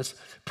 I've got a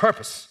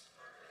purpose.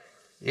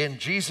 In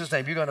Jesus'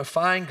 name, you're going to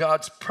find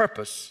God's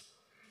purpose.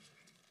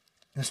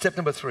 And step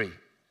number 3,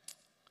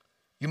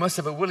 you must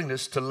have a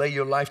willingness to lay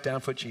your life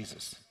down for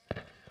Jesus.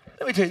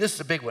 Let me tell you, this is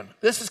a big one.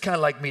 This is kind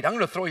of like meat. I'm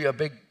going to throw you a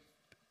big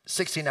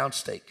 16-ounce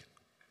steak.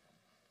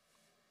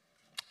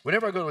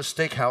 Whenever I go to a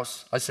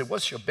steakhouse, I say,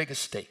 what's your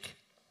biggest steak?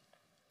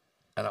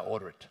 And I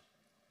order it.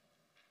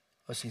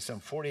 I see some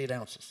 48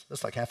 ounces.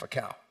 That's like half a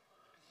cow.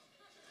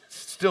 It's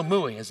still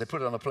mooing as they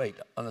put it on the plate,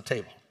 on the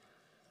table.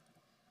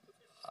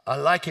 I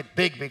like it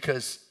big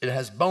because it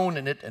has bone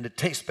in it and it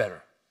tastes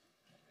better.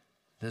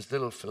 This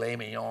little filet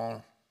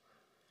mignon,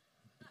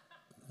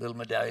 little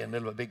medallion,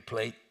 middle of a big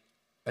plate.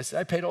 I said,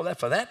 I paid all that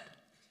for that?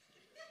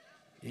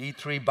 You eat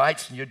 3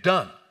 bites and you're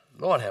done.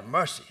 Lord have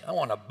mercy. I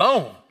want a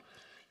bone.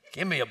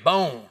 Give me a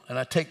bone. And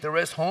I take the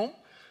rest home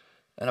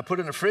and I put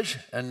it in the fridge.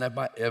 And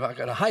if I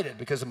got to hide it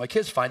because if my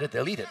kids find it,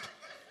 they'll eat it.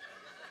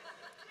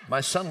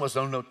 My son was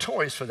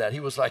notorious for that. He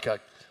was like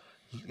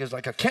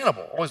a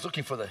cannibal, always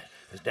looking for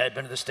his dad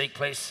been to the steak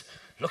place,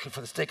 looking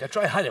for the steak. I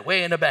tried to hide it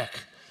way in the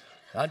back.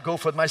 I'd go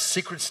for my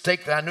secret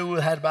steak that I knew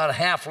had about a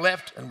half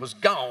left and was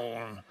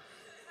gone.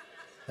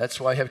 That's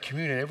why I have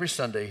communion every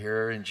Sunday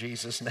here in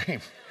Jesus'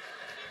 name.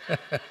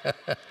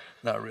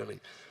 Not really.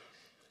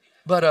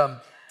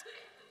 But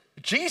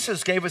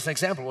Jesus gave us an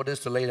example of what it is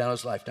to lay down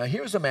his life. Now,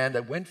 here's a man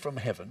that went from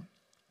heaven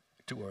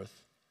to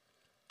earth.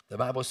 The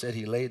Bible said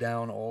he laid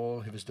down all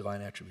of his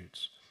divine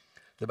attributes.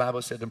 The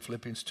Bible said in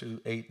Philippians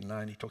 2, 8 and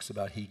 9, he talks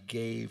about he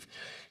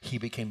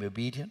became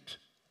obedient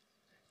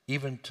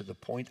even to the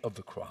point of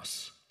the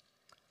cross.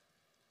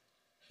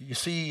 You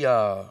see,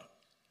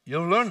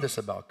 you'll learn this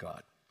about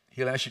God.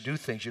 He'll ask you to do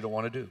things you don't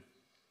want to do.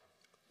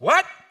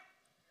 What?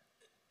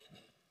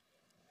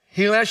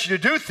 He'll ask you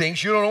to do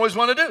things you don't always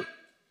want to do.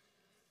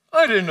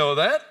 I didn't know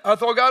that. I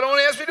thought God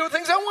only asked me to do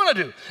things I want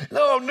to do.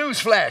 No,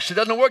 newsflash, it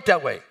doesn't work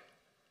that way.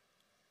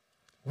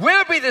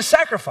 Where be the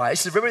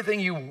sacrifice of everything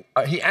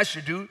he asks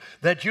you to do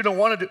that you don't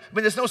want to do? I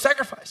mean, there's no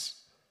sacrifice.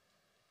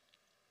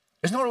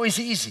 It's not always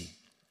easy.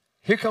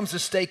 Here comes the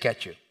stake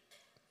at you.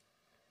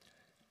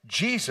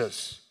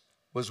 Jesus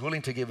was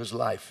willing to give his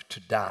life to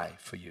die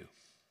for you.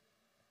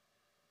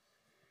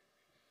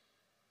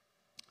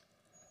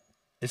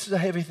 This is a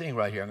heavy thing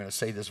right here. I'm going to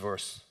say this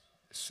verse.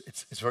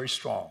 It's very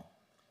strong.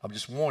 I'll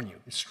just warn you,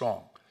 it's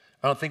strong.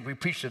 I don't think we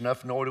preached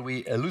enough, nor do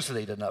we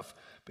elucidate enough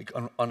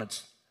on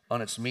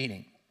its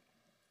meaning.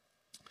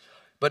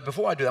 But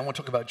before I do that, I want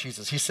to talk about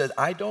Jesus. He said,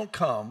 I don't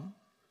come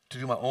to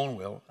do my own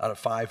will, out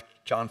of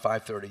John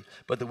 5:30,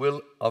 but the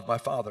will of my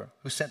Father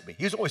who sent me.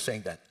 He's always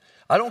saying that.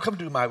 I don't come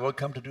to do my will, I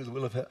come to do the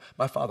will of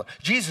my Father.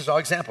 Jesus is our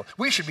example.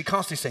 We should be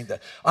constantly saying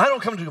that. I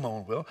don't come to do my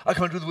own will, I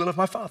come to do the will of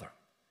my Father.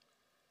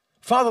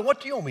 Father, what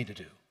do you want me to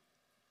do?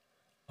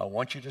 I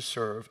want you to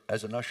serve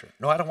as an usher.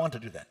 No, I don't want to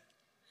do that.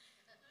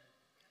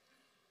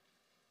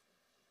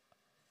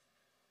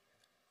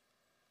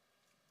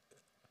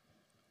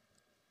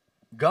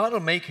 God will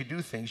make you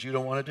do things you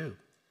don't want to do.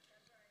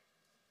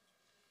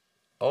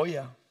 Oh,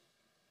 yeah.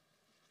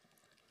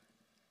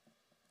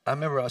 I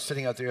remember I was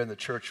sitting out there in the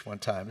church one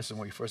time. This is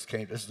when we first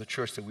came. This is the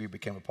church that we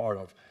became a part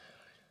of.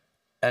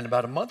 And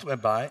about a month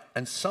went by,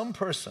 and some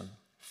person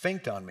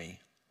finked on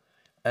me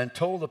and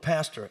told the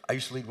pastor I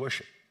used to lead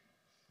worship.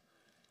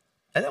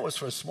 And that was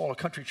for a smaller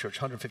country church,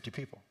 150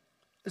 people.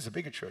 This is a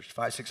bigger church,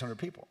 500, 600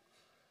 people.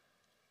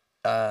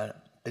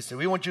 They said,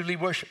 we want you to lead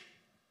worship.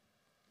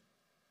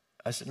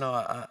 I said, no,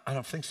 I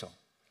don't think so.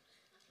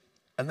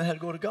 And then I had to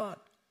go to God.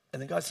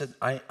 And then God said,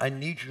 I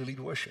need you to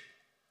lead worship.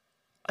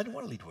 I didn't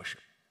want to lead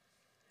worship.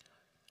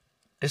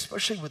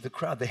 Especially with the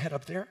crowd they had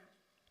up there,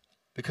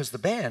 because the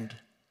band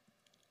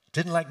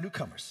didn't like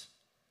newcomers.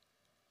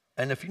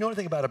 And if you know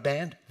anything about a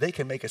band, they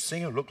can make a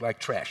singer look like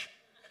trash.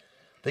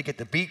 They get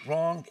the beat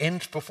wrong,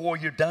 ends before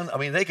you're done. I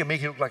mean, they can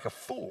make you look like a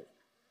fool.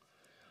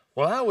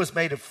 Well, I was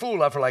made a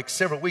fool of for like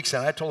several weeks,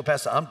 and I told the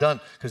pastor, I'm done,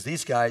 because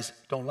these guys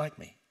don't like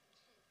me.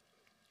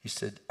 He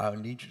said, I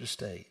need you to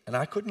stay. And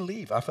I couldn't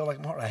leave. I felt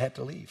like Martin, I had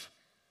to leave.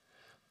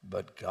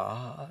 But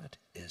God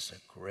is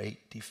a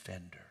great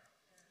defender.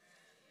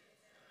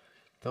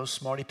 Those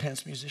smarty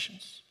pants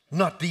musicians,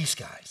 not these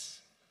guys.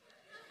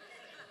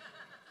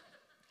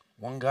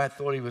 One guy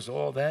thought he was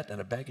all that and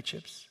a bag of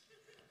chips.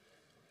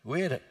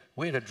 We had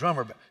a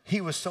drummer. He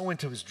was so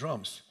into his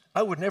drums.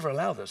 I would never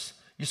allow this.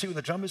 You see where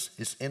the drum is?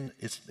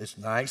 It's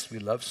nice. We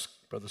love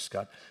Brother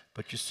Scott.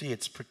 But you see,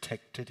 it's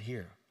protected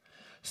here.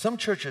 Some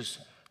churches,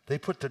 they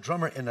put the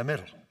drummer in the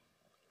middle.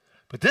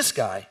 But this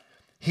guy,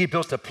 he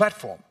built a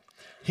platform.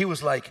 He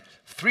was like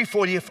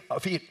 340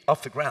 feet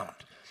off the ground.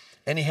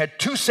 And he had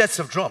 2 sets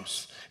of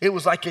drums. It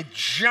was like a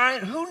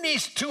giant, who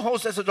needs 2 whole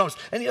sets of drums?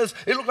 And it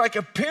looked like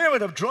a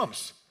pyramid of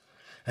drums.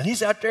 And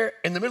he's out there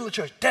in the middle of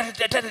the church.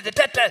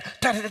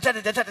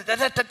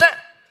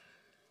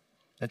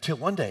 Until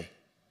one day,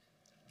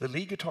 the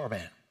lead guitar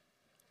man,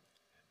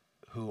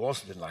 who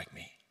also didn't like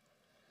me,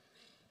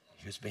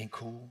 he was being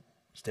cool,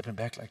 stepping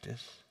back like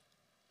this.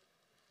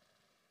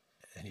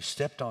 And he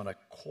stepped on a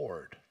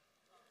chord,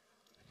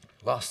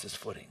 lost his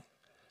footing.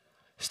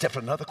 Stepped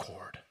on another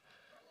chord,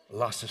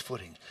 lost his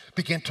footing.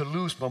 Began to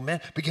lose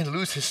momentum, began to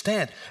lose his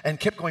stand, and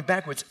kept going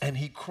backwards. And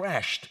he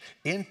crashed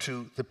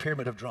into the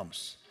pyramid of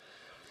drums.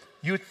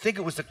 You would think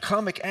it was a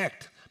comic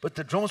act, but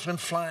the drums went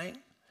flying.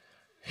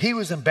 He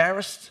was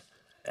embarrassed.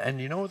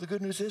 And you know what the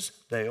good news is?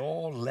 They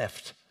all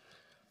left.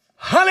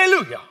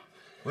 Hallelujah.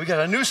 We got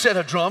a new set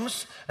of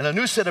drums and a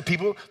new set of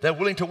people that are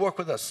willing to work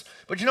with us.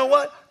 But you know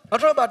what? I'm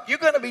talking about you're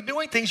going to be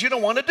doing things you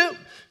don't want to do.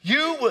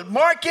 You would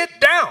mark it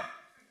down.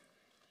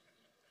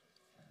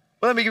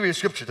 Well, let me give you a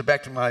scripture to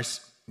back to my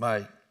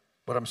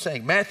what I'm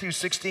saying. Matthew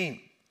 16,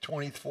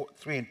 24,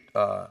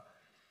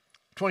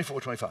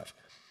 25.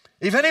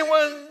 If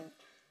anyone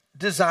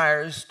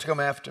desires to come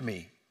after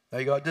me, now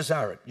you got to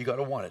desire it. You got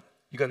to want it.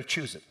 You got to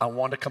choose it. I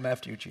want to come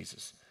after you,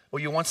 Jesus.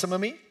 Well, you want some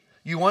of me?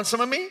 You want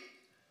some of me?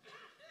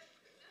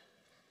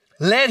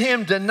 Let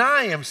him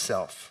deny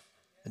himself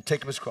and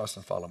take up his cross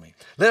and follow me.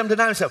 Let him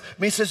deny himself. It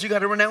means says you got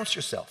to renounce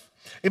yourself.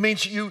 It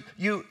means you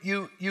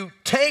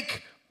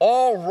take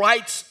all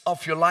rights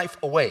of your life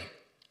away.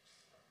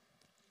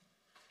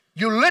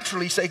 You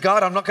literally say,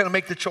 God, I'm not going to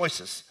make the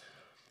choices.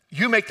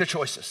 You make the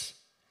choices.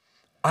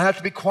 I have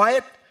to be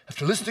quiet. I have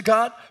to listen to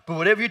God. But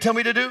whatever you tell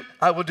me to do,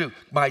 I will do.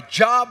 My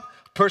job,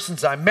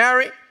 persons I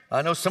marry.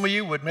 I know some of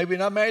you would maybe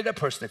not marry that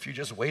person if you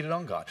just waited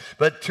on God.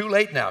 But too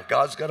late now.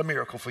 God's got a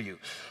miracle for you.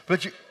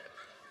 But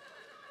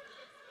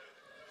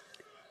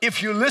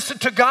if you listen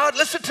to God,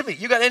 listen to me.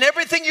 You got in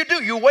everything you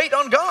do, you wait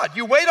on God.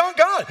 You wait on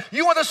God.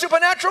 You want the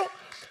supernatural?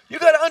 You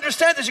got to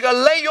understand this. You got to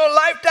lay your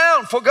life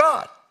down for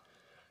God.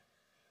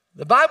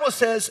 The Bible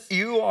says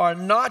you are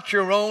not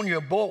your own.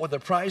 You're bought with a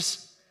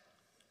price.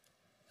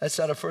 That's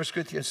out of 1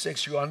 Corinthians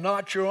 6. You are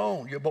not your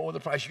own. You're bought with a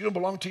price. You don't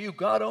belong to you.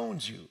 God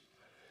owns you.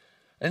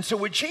 And so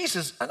with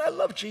Jesus, and I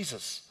love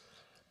Jesus,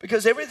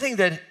 because everything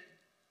that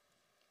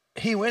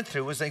he went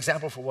through was an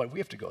example for what we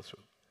have to go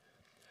through.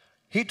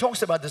 He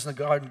talks about this in the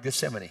Garden of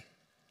Gethsemane,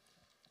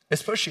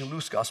 especially in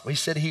Luke's gospel. He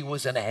said he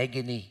was in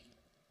agony.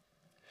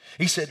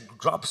 He said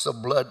drops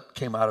of blood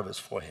came out of his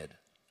forehead.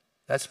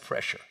 That's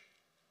pressure.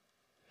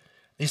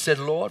 He said,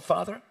 Lord,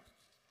 Father,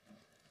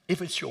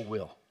 if it's your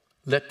will,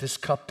 let this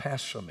cup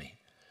pass from me.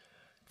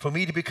 For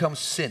me to become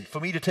sin, for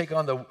me to take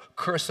on the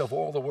curse of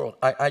all the world.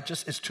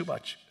 It's too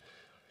much.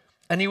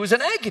 And he was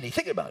in agony.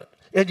 Think about it.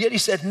 And yet he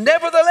said,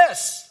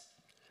 nevertheless,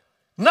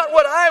 not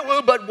what I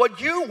will, but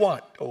what you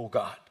want, oh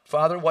God.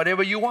 Father,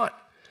 whatever you want.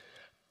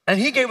 And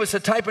he gave us a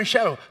type and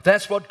shadow.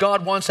 That's what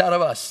God wants out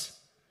of us.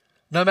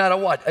 No matter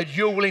what,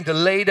 you're willing to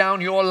lay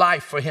down your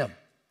life for him.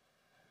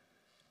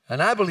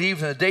 And I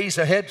believe in the days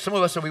ahead, some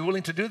of us will be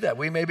willing to do that.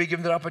 We may be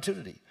given that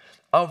opportunity.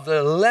 Of the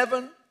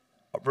 11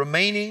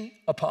 remaining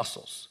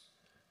apostles,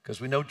 because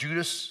we know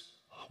Judas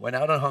went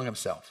out and hung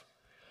himself.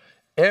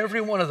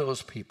 Every one of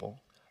those people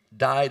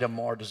died a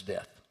martyr's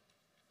death.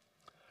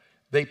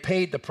 They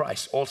paid the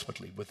price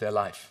ultimately with their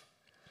life.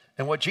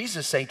 And what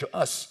Jesus is saying to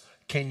us,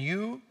 can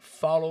you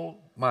follow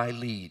my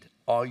lead?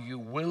 Are you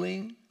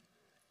willing,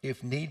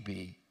 if need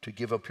be, to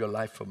give up your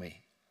life for me?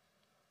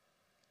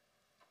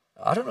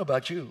 I don't know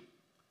about you,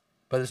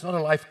 but it's not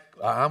a life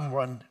I'm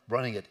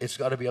running it. It's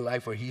got to be a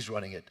life where he's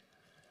running it.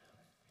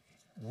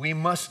 We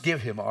must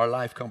give him our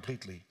life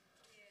completely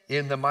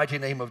in the mighty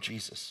name of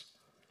Jesus.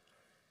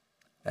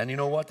 And you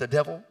know what? The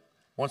devil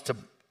wants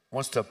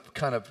to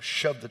kind of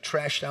shove the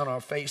trash down our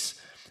face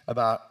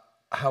about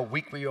how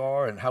weak we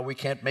are and how we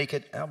can't make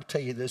it. I'll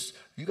tell you this.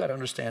 You got to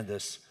understand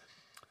this,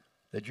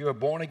 that you're a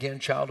born-again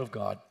child of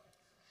God.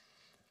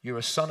 You're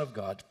a son of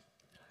God.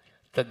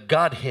 The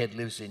Godhead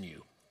lives in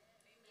you.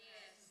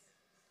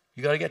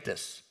 You got to get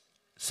this.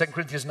 2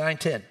 Corinthians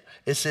 9:10.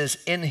 It says,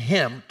 in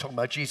him, talking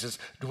about Jesus,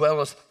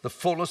 dwelleth the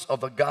fullness of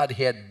the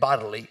Godhead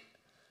bodily.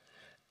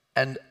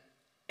 And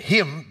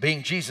him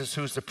being Jesus,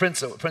 who's the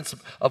prince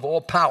of all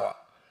power.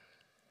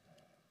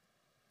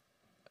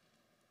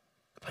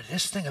 But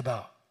this thing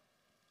about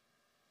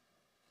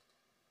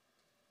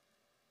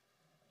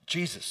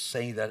Jesus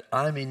saying that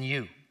I'm in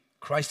you,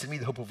 Christ in me,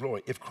 the hope of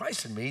glory. If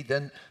Christ in me,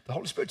 then the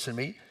Holy Spirit's in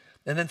me.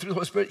 And then through the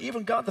Holy Spirit,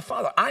 even God the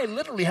Father. I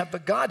literally have the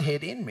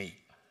Godhead in me.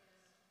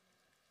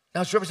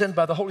 Now it's represented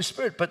by the Holy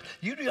Spirit, but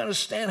you do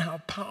understand how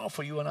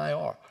powerful you and I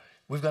are.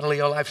 We've got to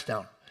lay our lives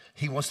down.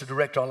 He wants to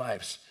direct our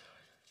lives.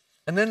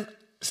 And then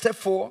step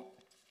 4,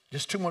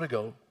 just 2 more to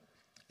go,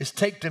 is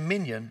take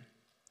dominion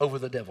over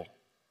the devil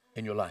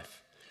in your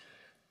life.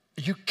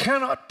 You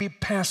cannot be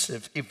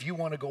passive if you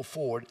want to go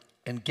forward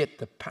and get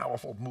the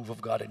powerful move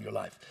of God in your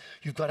life.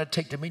 You've got to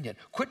take dominion.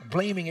 Quit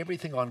blaming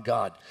everything on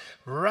God.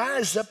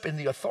 Rise up in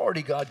the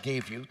authority God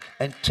gave you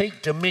and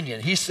take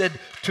dominion. He said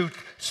to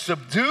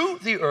subdue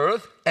the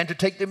earth and to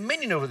take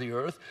dominion over the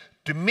earth.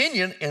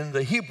 Dominion in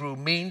the Hebrew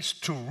means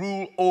to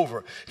rule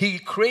over. He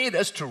created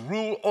us to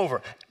rule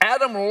over.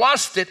 Adam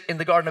lost it in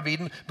the Garden of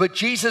Eden, but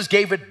Jesus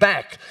gave it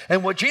back.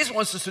 And what Jesus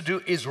wants us to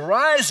do is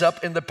rise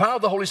up in the power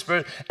of the Holy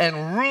Spirit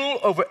and rule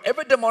over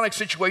every demonic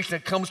situation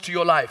that comes to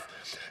your life.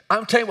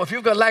 I'm telling you, if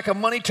you've got lack of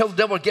money, tell the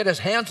devil to get his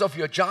hands off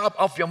your job,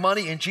 off your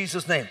money in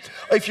Jesus' name.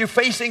 If you're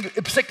facing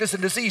sickness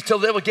and disease, tell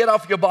the devil, get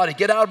off your body,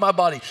 get out of my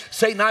body.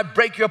 Satan, I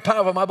break your power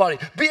over my body.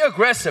 Be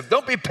aggressive.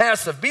 Don't be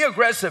passive. Be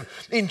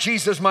aggressive in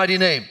Jesus' mighty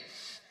name.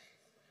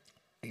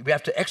 We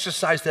have to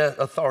exercise that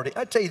authority.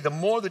 I tell you, the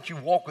more that you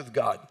walk with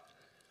God,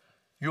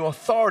 your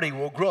authority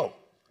will grow.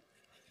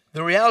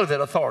 The reality of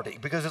that authority,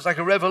 because it's like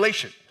a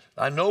revelation.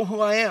 I know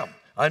who I am.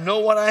 I know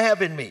what I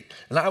have in me.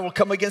 And I will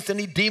come against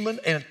any demon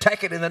and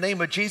attack it in the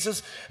name of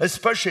Jesus.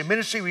 Especially in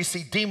ministry, we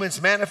see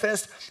demons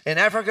manifest. In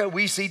Africa,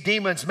 we see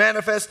demons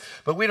manifest.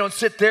 But we don't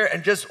sit there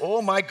and just,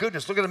 oh my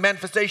goodness, look at the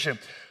manifestation.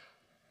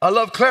 I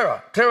love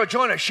Clara. Clara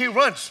Joyner, she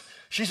runs.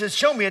 She says,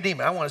 show me a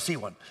demon. I want to see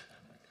one.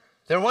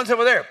 There are ones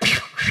over there.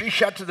 She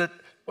shot to the,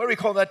 what do we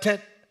call that tent?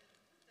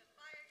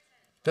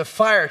 The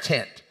fire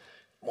tent.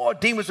 More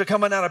demons are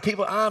coming out of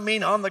people, I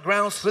mean, on the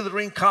ground,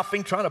 slithering,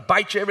 coughing, trying to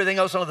bite you, everything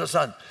else under the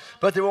sun.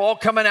 But they were all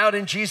coming out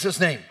in Jesus'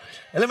 name.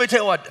 And let me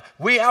tell you what,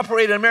 we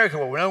operate in America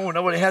where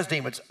nobody has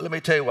demons. Let me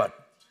tell you what.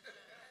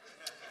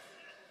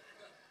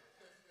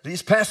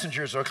 These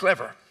passengers are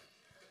clever.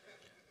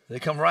 They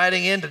come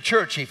riding into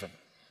church even.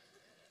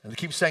 And they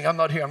keep saying, I'm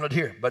not here, I'm not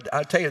here. But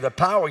I tell you, the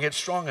power gets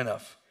strong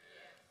enough.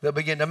 They'll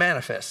begin to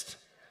manifest.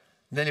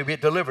 And then you'll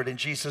get delivered in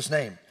Jesus'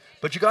 name.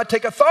 But you got to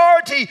take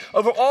authority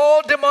over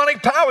all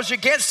demonic powers. You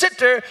can't sit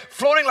there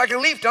floating like a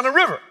leaf down a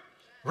river.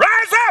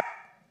 Rise up!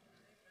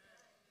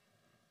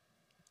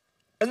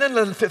 And then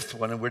the 5th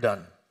one, and we're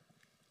done.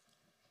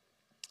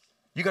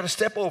 You got to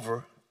step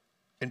over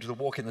into the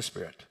walk in the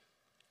Spirit.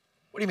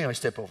 What do you mean I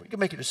step over? You can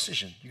make a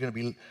decision. You're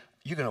going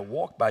to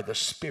walk by the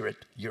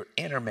Spirit, your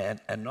inner man,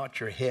 and not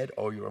your head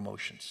or your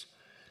emotions.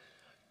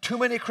 Too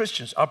many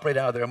Christians operate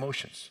out of their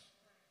emotions.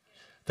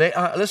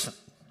 Listen,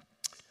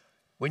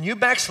 when you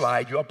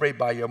backslide, you operate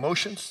by your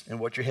emotions and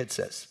what your head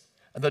says.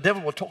 And the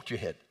devil will talk to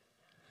your head.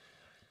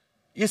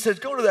 He says,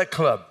 go to that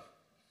club.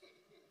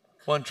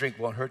 One drink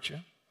won't hurt you.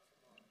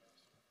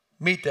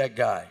 Meet that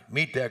guy.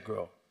 Meet that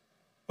girl.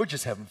 We're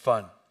just having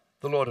fun.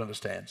 The Lord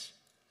understands.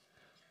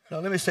 Now,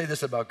 let me say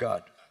this about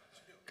God.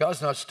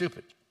 God's not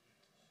stupid.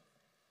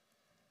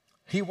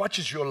 He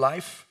watches your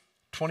life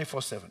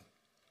 24/7.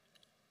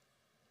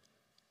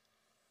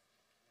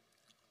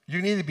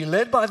 You need to be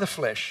led by the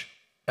flesh.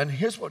 And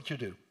here's what you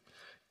do.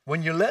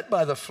 When you're led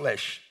by the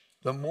flesh,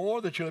 the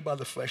more that you're led by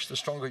the flesh, the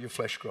stronger your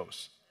flesh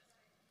grows.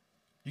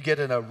 You get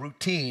in a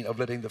routine of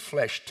letting the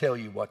flesh tell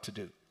you what to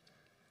do.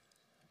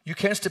 You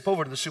can't step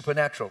over to the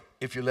supernatural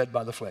if you're led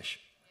by the flesh.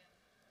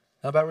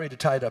 I'm about ready to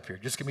tie it up here.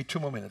 Just give me 2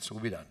 more minutes, we'll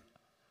be done.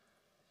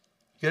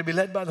 You got to be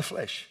led by the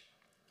flesh.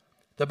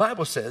 The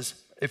Bible says,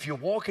 if you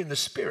walk in the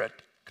Spirit,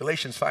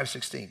 Galatians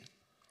 5:16,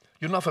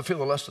 you'll not fulfill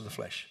the lust of the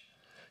flesh.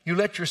 You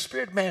let your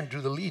spirit man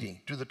do the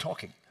leading, do the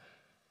talking.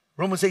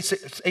 Romans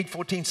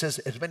 8:14 says,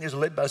 as many as are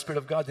led by the Spirit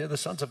of God, they're the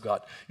sons of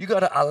God. You got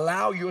to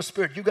allow your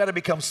spirit. You got to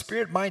become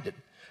spirit-minded.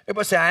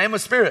 Everybody say, I am a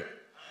spirit.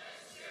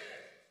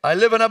 I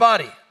live in a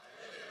body.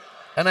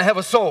 And I have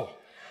a soul.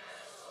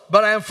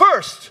 But I am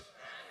first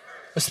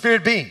a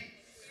spirit being.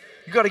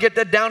 You got to get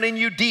that down in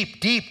you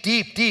deep, deep,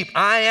 deep, deep.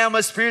 I am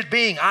a spirit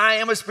being. I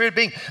am a spirit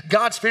being.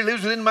 God's spirit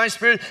lives within my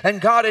spirit, and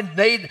God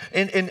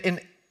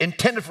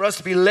intended for us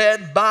to be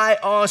led by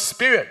our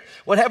spirit.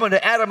 What happened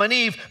to Adam and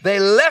Eve? They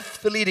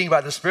left the leading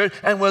by the Spirit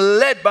and were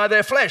led by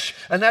their flesh.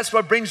 And that's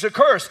what brings the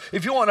curse.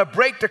 If you want to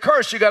break the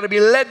curse, you got to be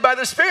led by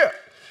the Spirit.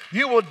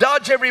 You will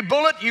dodge every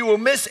bullet. You will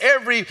miss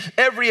every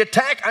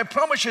attack. I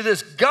promise you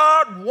this.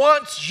 God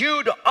wants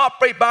you to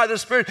operate by the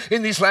Spirit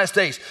in these last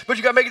days. But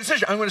you got to make a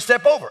decision. I'm going to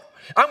step over.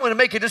 I'm going to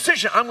make a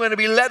decision. I'm going to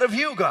be led of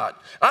you, God.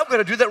 I'm going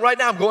to do that right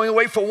now. I'm going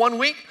away for 1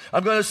 week.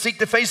 I'm going to seek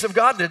the face of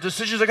God, the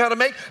decisions I got to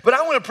make. But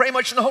I want to pray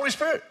much in the Holy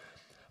Spirit.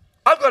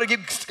 I've got to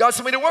give God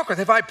somebody to work with.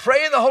 If I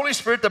pray in the Holy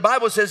Spirit, the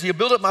Bible says He'll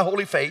build up my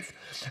holy faith,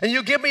 and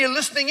you'll give me a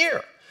listening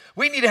ear.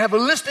 We need to have a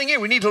listening ear.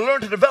 We need to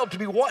learn to develop to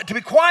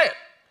be quiet.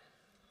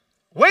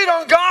 Wait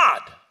on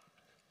God.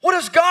 What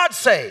does God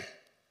say?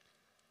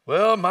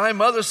 Well, my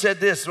mother said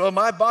this. Well,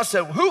 my boss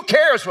said, who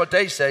cares what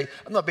they say?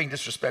 I'm not being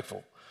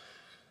disrespectful.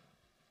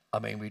 I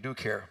mean, we do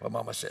care what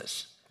mama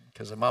says,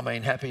 because if mama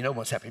ain't happy, no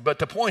one's happy. But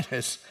the point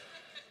is,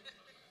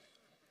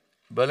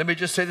 but let me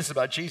just say this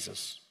about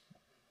Jesus.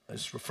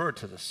 Let's refer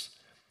to this.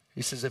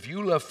 He says, if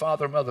you love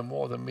father and mother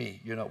more than me,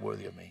 you're not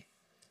worthy of me.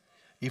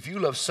 If you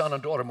love son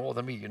and daughter more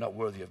than me, you're not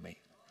worthy of me.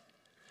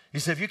 He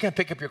said, if you can't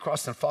pick up your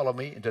cross and follow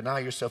me and deny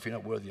yourself, you're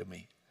not worthy of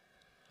me.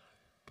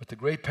 But the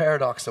great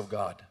paradox of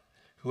God,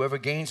 whoever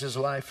gains his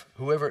life,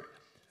 whoever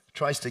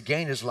tries to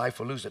gain his life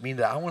will lose it. I mean,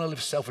 that I want to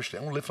live selfishly.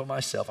 I want to live for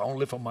myself. I want to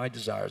live for my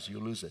desires. You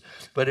lose it.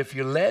 But if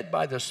you're led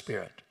by the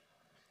Spirit,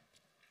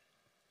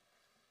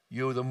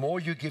 the more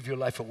you give your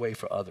life away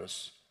for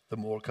others, the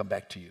more will come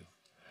back to you.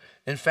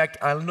 In fact,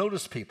 I'll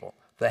notice people,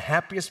 the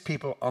happiest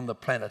people on the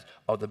planet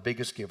are the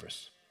biggest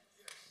givers.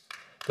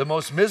 The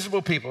most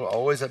miserable people are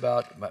always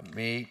about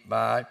me,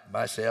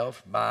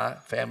 myself, my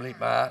family,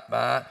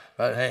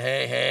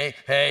 hey,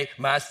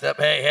 my stuff,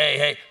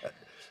 hey.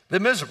 They're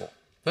miserable.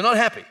 They're not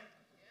happy.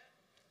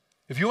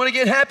 If you want to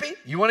get happy,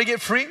 you want to get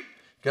free, you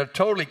got to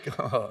totally,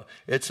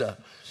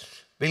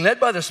 being led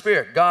by the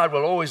Spirit, God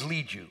will always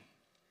lead you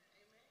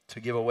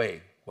to give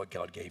away what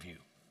God gave you.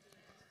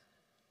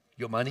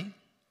 Your money,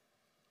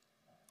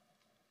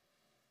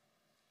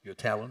 your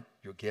talent,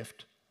 your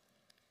gift.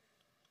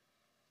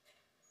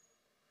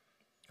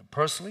 And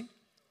personally,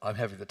 I'm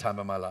having the time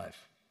of my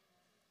life.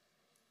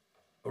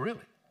 Oh, really?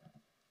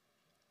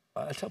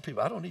 I tell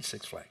people, I don't need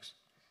Six Flags.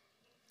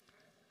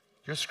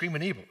 You're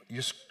screaming eagle.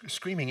 You're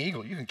screaming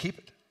eagle. You can keep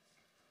it.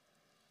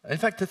 In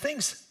fact, the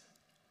things,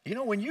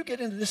 when you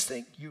get into this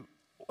thing,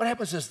 what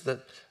happens is that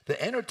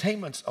the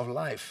entertainments of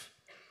life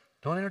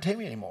don't entertain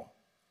me anymore.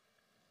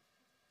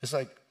 It's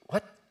like,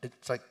 what?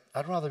 It's like,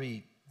 I'd rather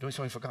be doing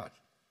something for God.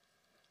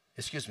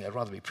 Excuse me, I'd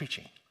rather be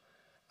preaching.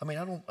 I mean,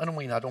 I don't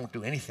mean I don't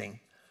do anything,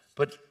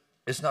 but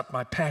it's not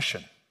my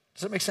passion.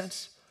 Does that make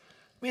sense?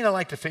 I mean, I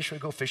like to fish. We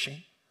go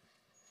fishing.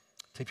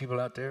 Take people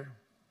out there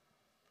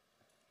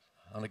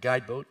on a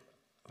guide boat.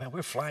 Man,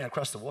 we're flying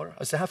across the water.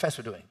 I said, how fast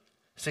are we doing?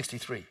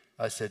 63.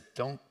 I said,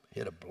 don't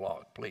hit a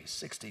blog, please.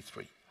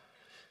 63.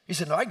 He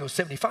said, no, I can go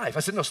 75. I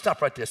said, no,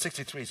 stop right there.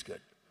 63 is good.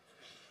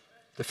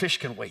 The fish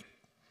can wait.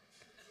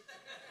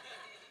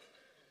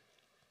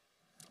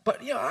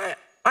 But,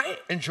 I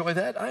enjoy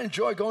that. I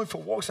enjoy going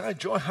for walks. I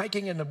enjoy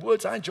hiking in the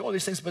woods. I enjoy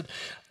these things. But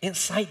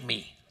inside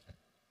me,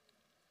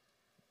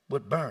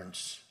 what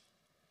burns,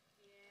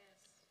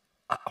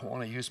 I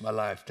want to use my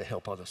life to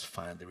help others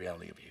find the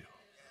reality of you.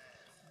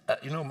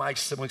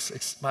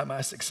 My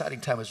most exciting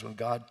time is when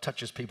God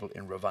touches people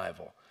in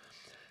revival.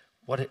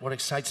 What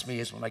excites me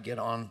is when I get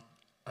on,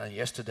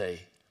 yesterday,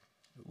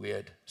 we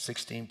had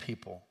 16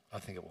 people I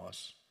think it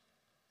was,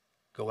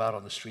 go out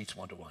on the streets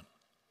one-to-one.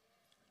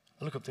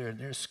 I look up there, and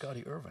there's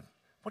Scotty Irvin.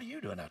 What are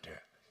you doing out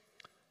there?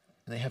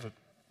 And they have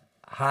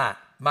hi,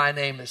 my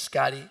name is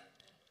Scotty,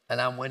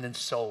 and I'm winning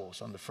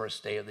souls on the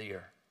first day of the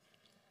year.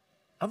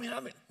 I mean,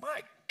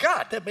 my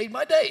God, that made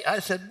my day. I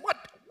said, what?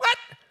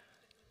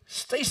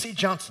 Stacy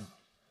Johnson.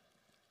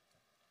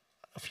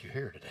 If you're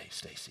here today,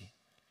 Stacy,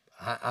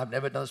 I've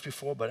never done this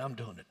before, but I'm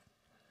doing it.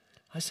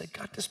 I said,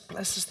 God, this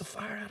blesses the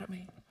fire out of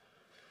me.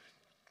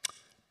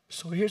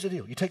 So here's the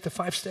deal. You take the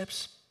 5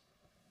 steps,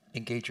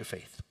 engage your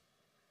faith.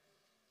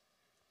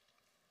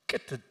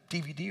 Get the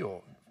DVD,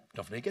 or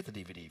don't forget to get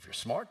the DVD. If you're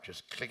smart,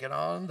 just click it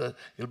on.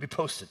 It'll be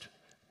posted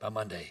by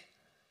Monday.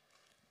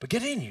 But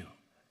get in you.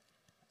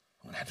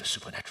 I'm going to have the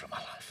supernatural in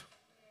my life.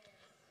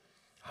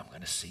 I'm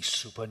going to see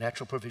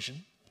supernatural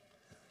provision,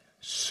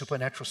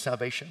 supernatural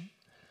salvation,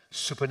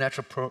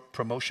 supernatural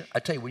promotion. I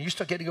tell you, when you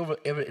start getting over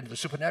into the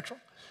supernatural,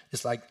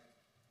 it's like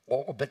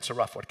all bets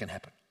are off what can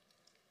happen.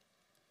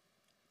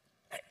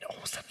 And all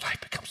of a sudden life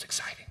becomes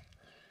exciting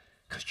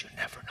because you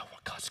never know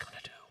what God's going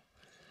to do.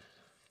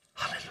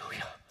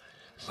 Hallelujah.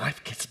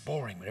 Life gets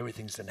boring when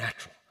everything's the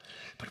natural.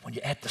 But when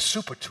you add the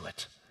super to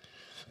it,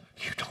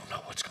 you don't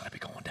know what's going to be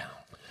going down.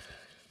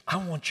 I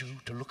want you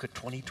to look at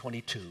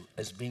 2022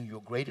 as being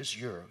your greatest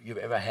year you've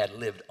ever had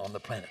lived on the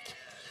planet.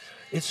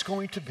 It's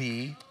going to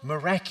be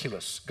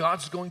miraculous.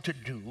 God's going to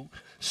do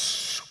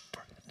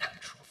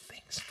supernatural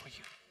things for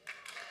you.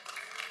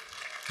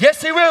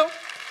 Yes, He will.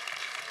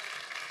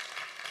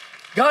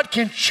 God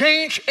can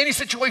change any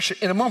situation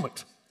in a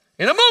moment.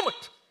 In a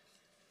moment.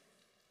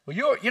 Well,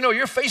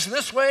 you're facing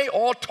this way,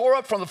 all tore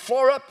up from the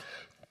floor up.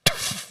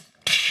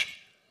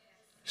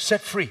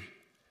 Set free.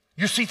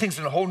 You see things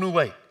in a whole new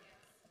way.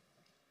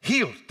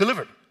 Healed,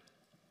 delivered.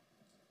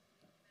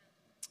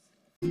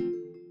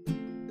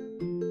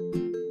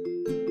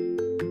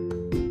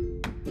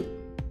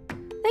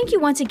 Thank you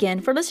once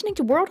again for listening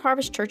to World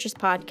Harvest Church's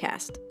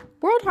podcast.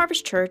 World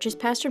Harvest Church is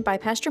pastored by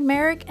Pastor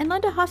Merrick and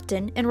Linda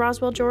Houghton in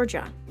Roswell,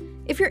 Georgia.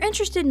 If you're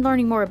interested in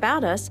learning more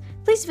about us,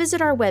 please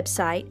visit our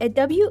website at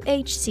whcga.com.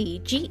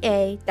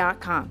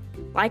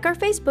 Like our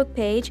Facebook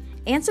page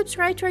and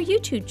subscribe to our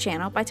YouTube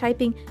channel by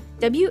typing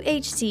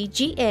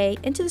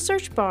WHCGA into the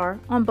search bar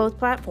on both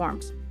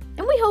platforms.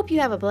 And we hope you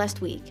have a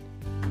blessed week.